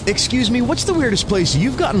 Yes. Excuse me, what's the weirdest place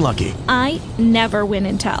you've gotten lucky? I never win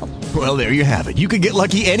and tell. Well, there you have it. You can get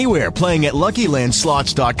lucky anywhere, playing at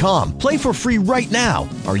LuckyLandSlots.com. Play for free right now.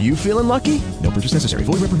 Are you feeling lucky? No purchase necessary.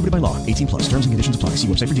 Void where prohibited by law. 18+. Terms and conditions apply. See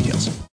website for details.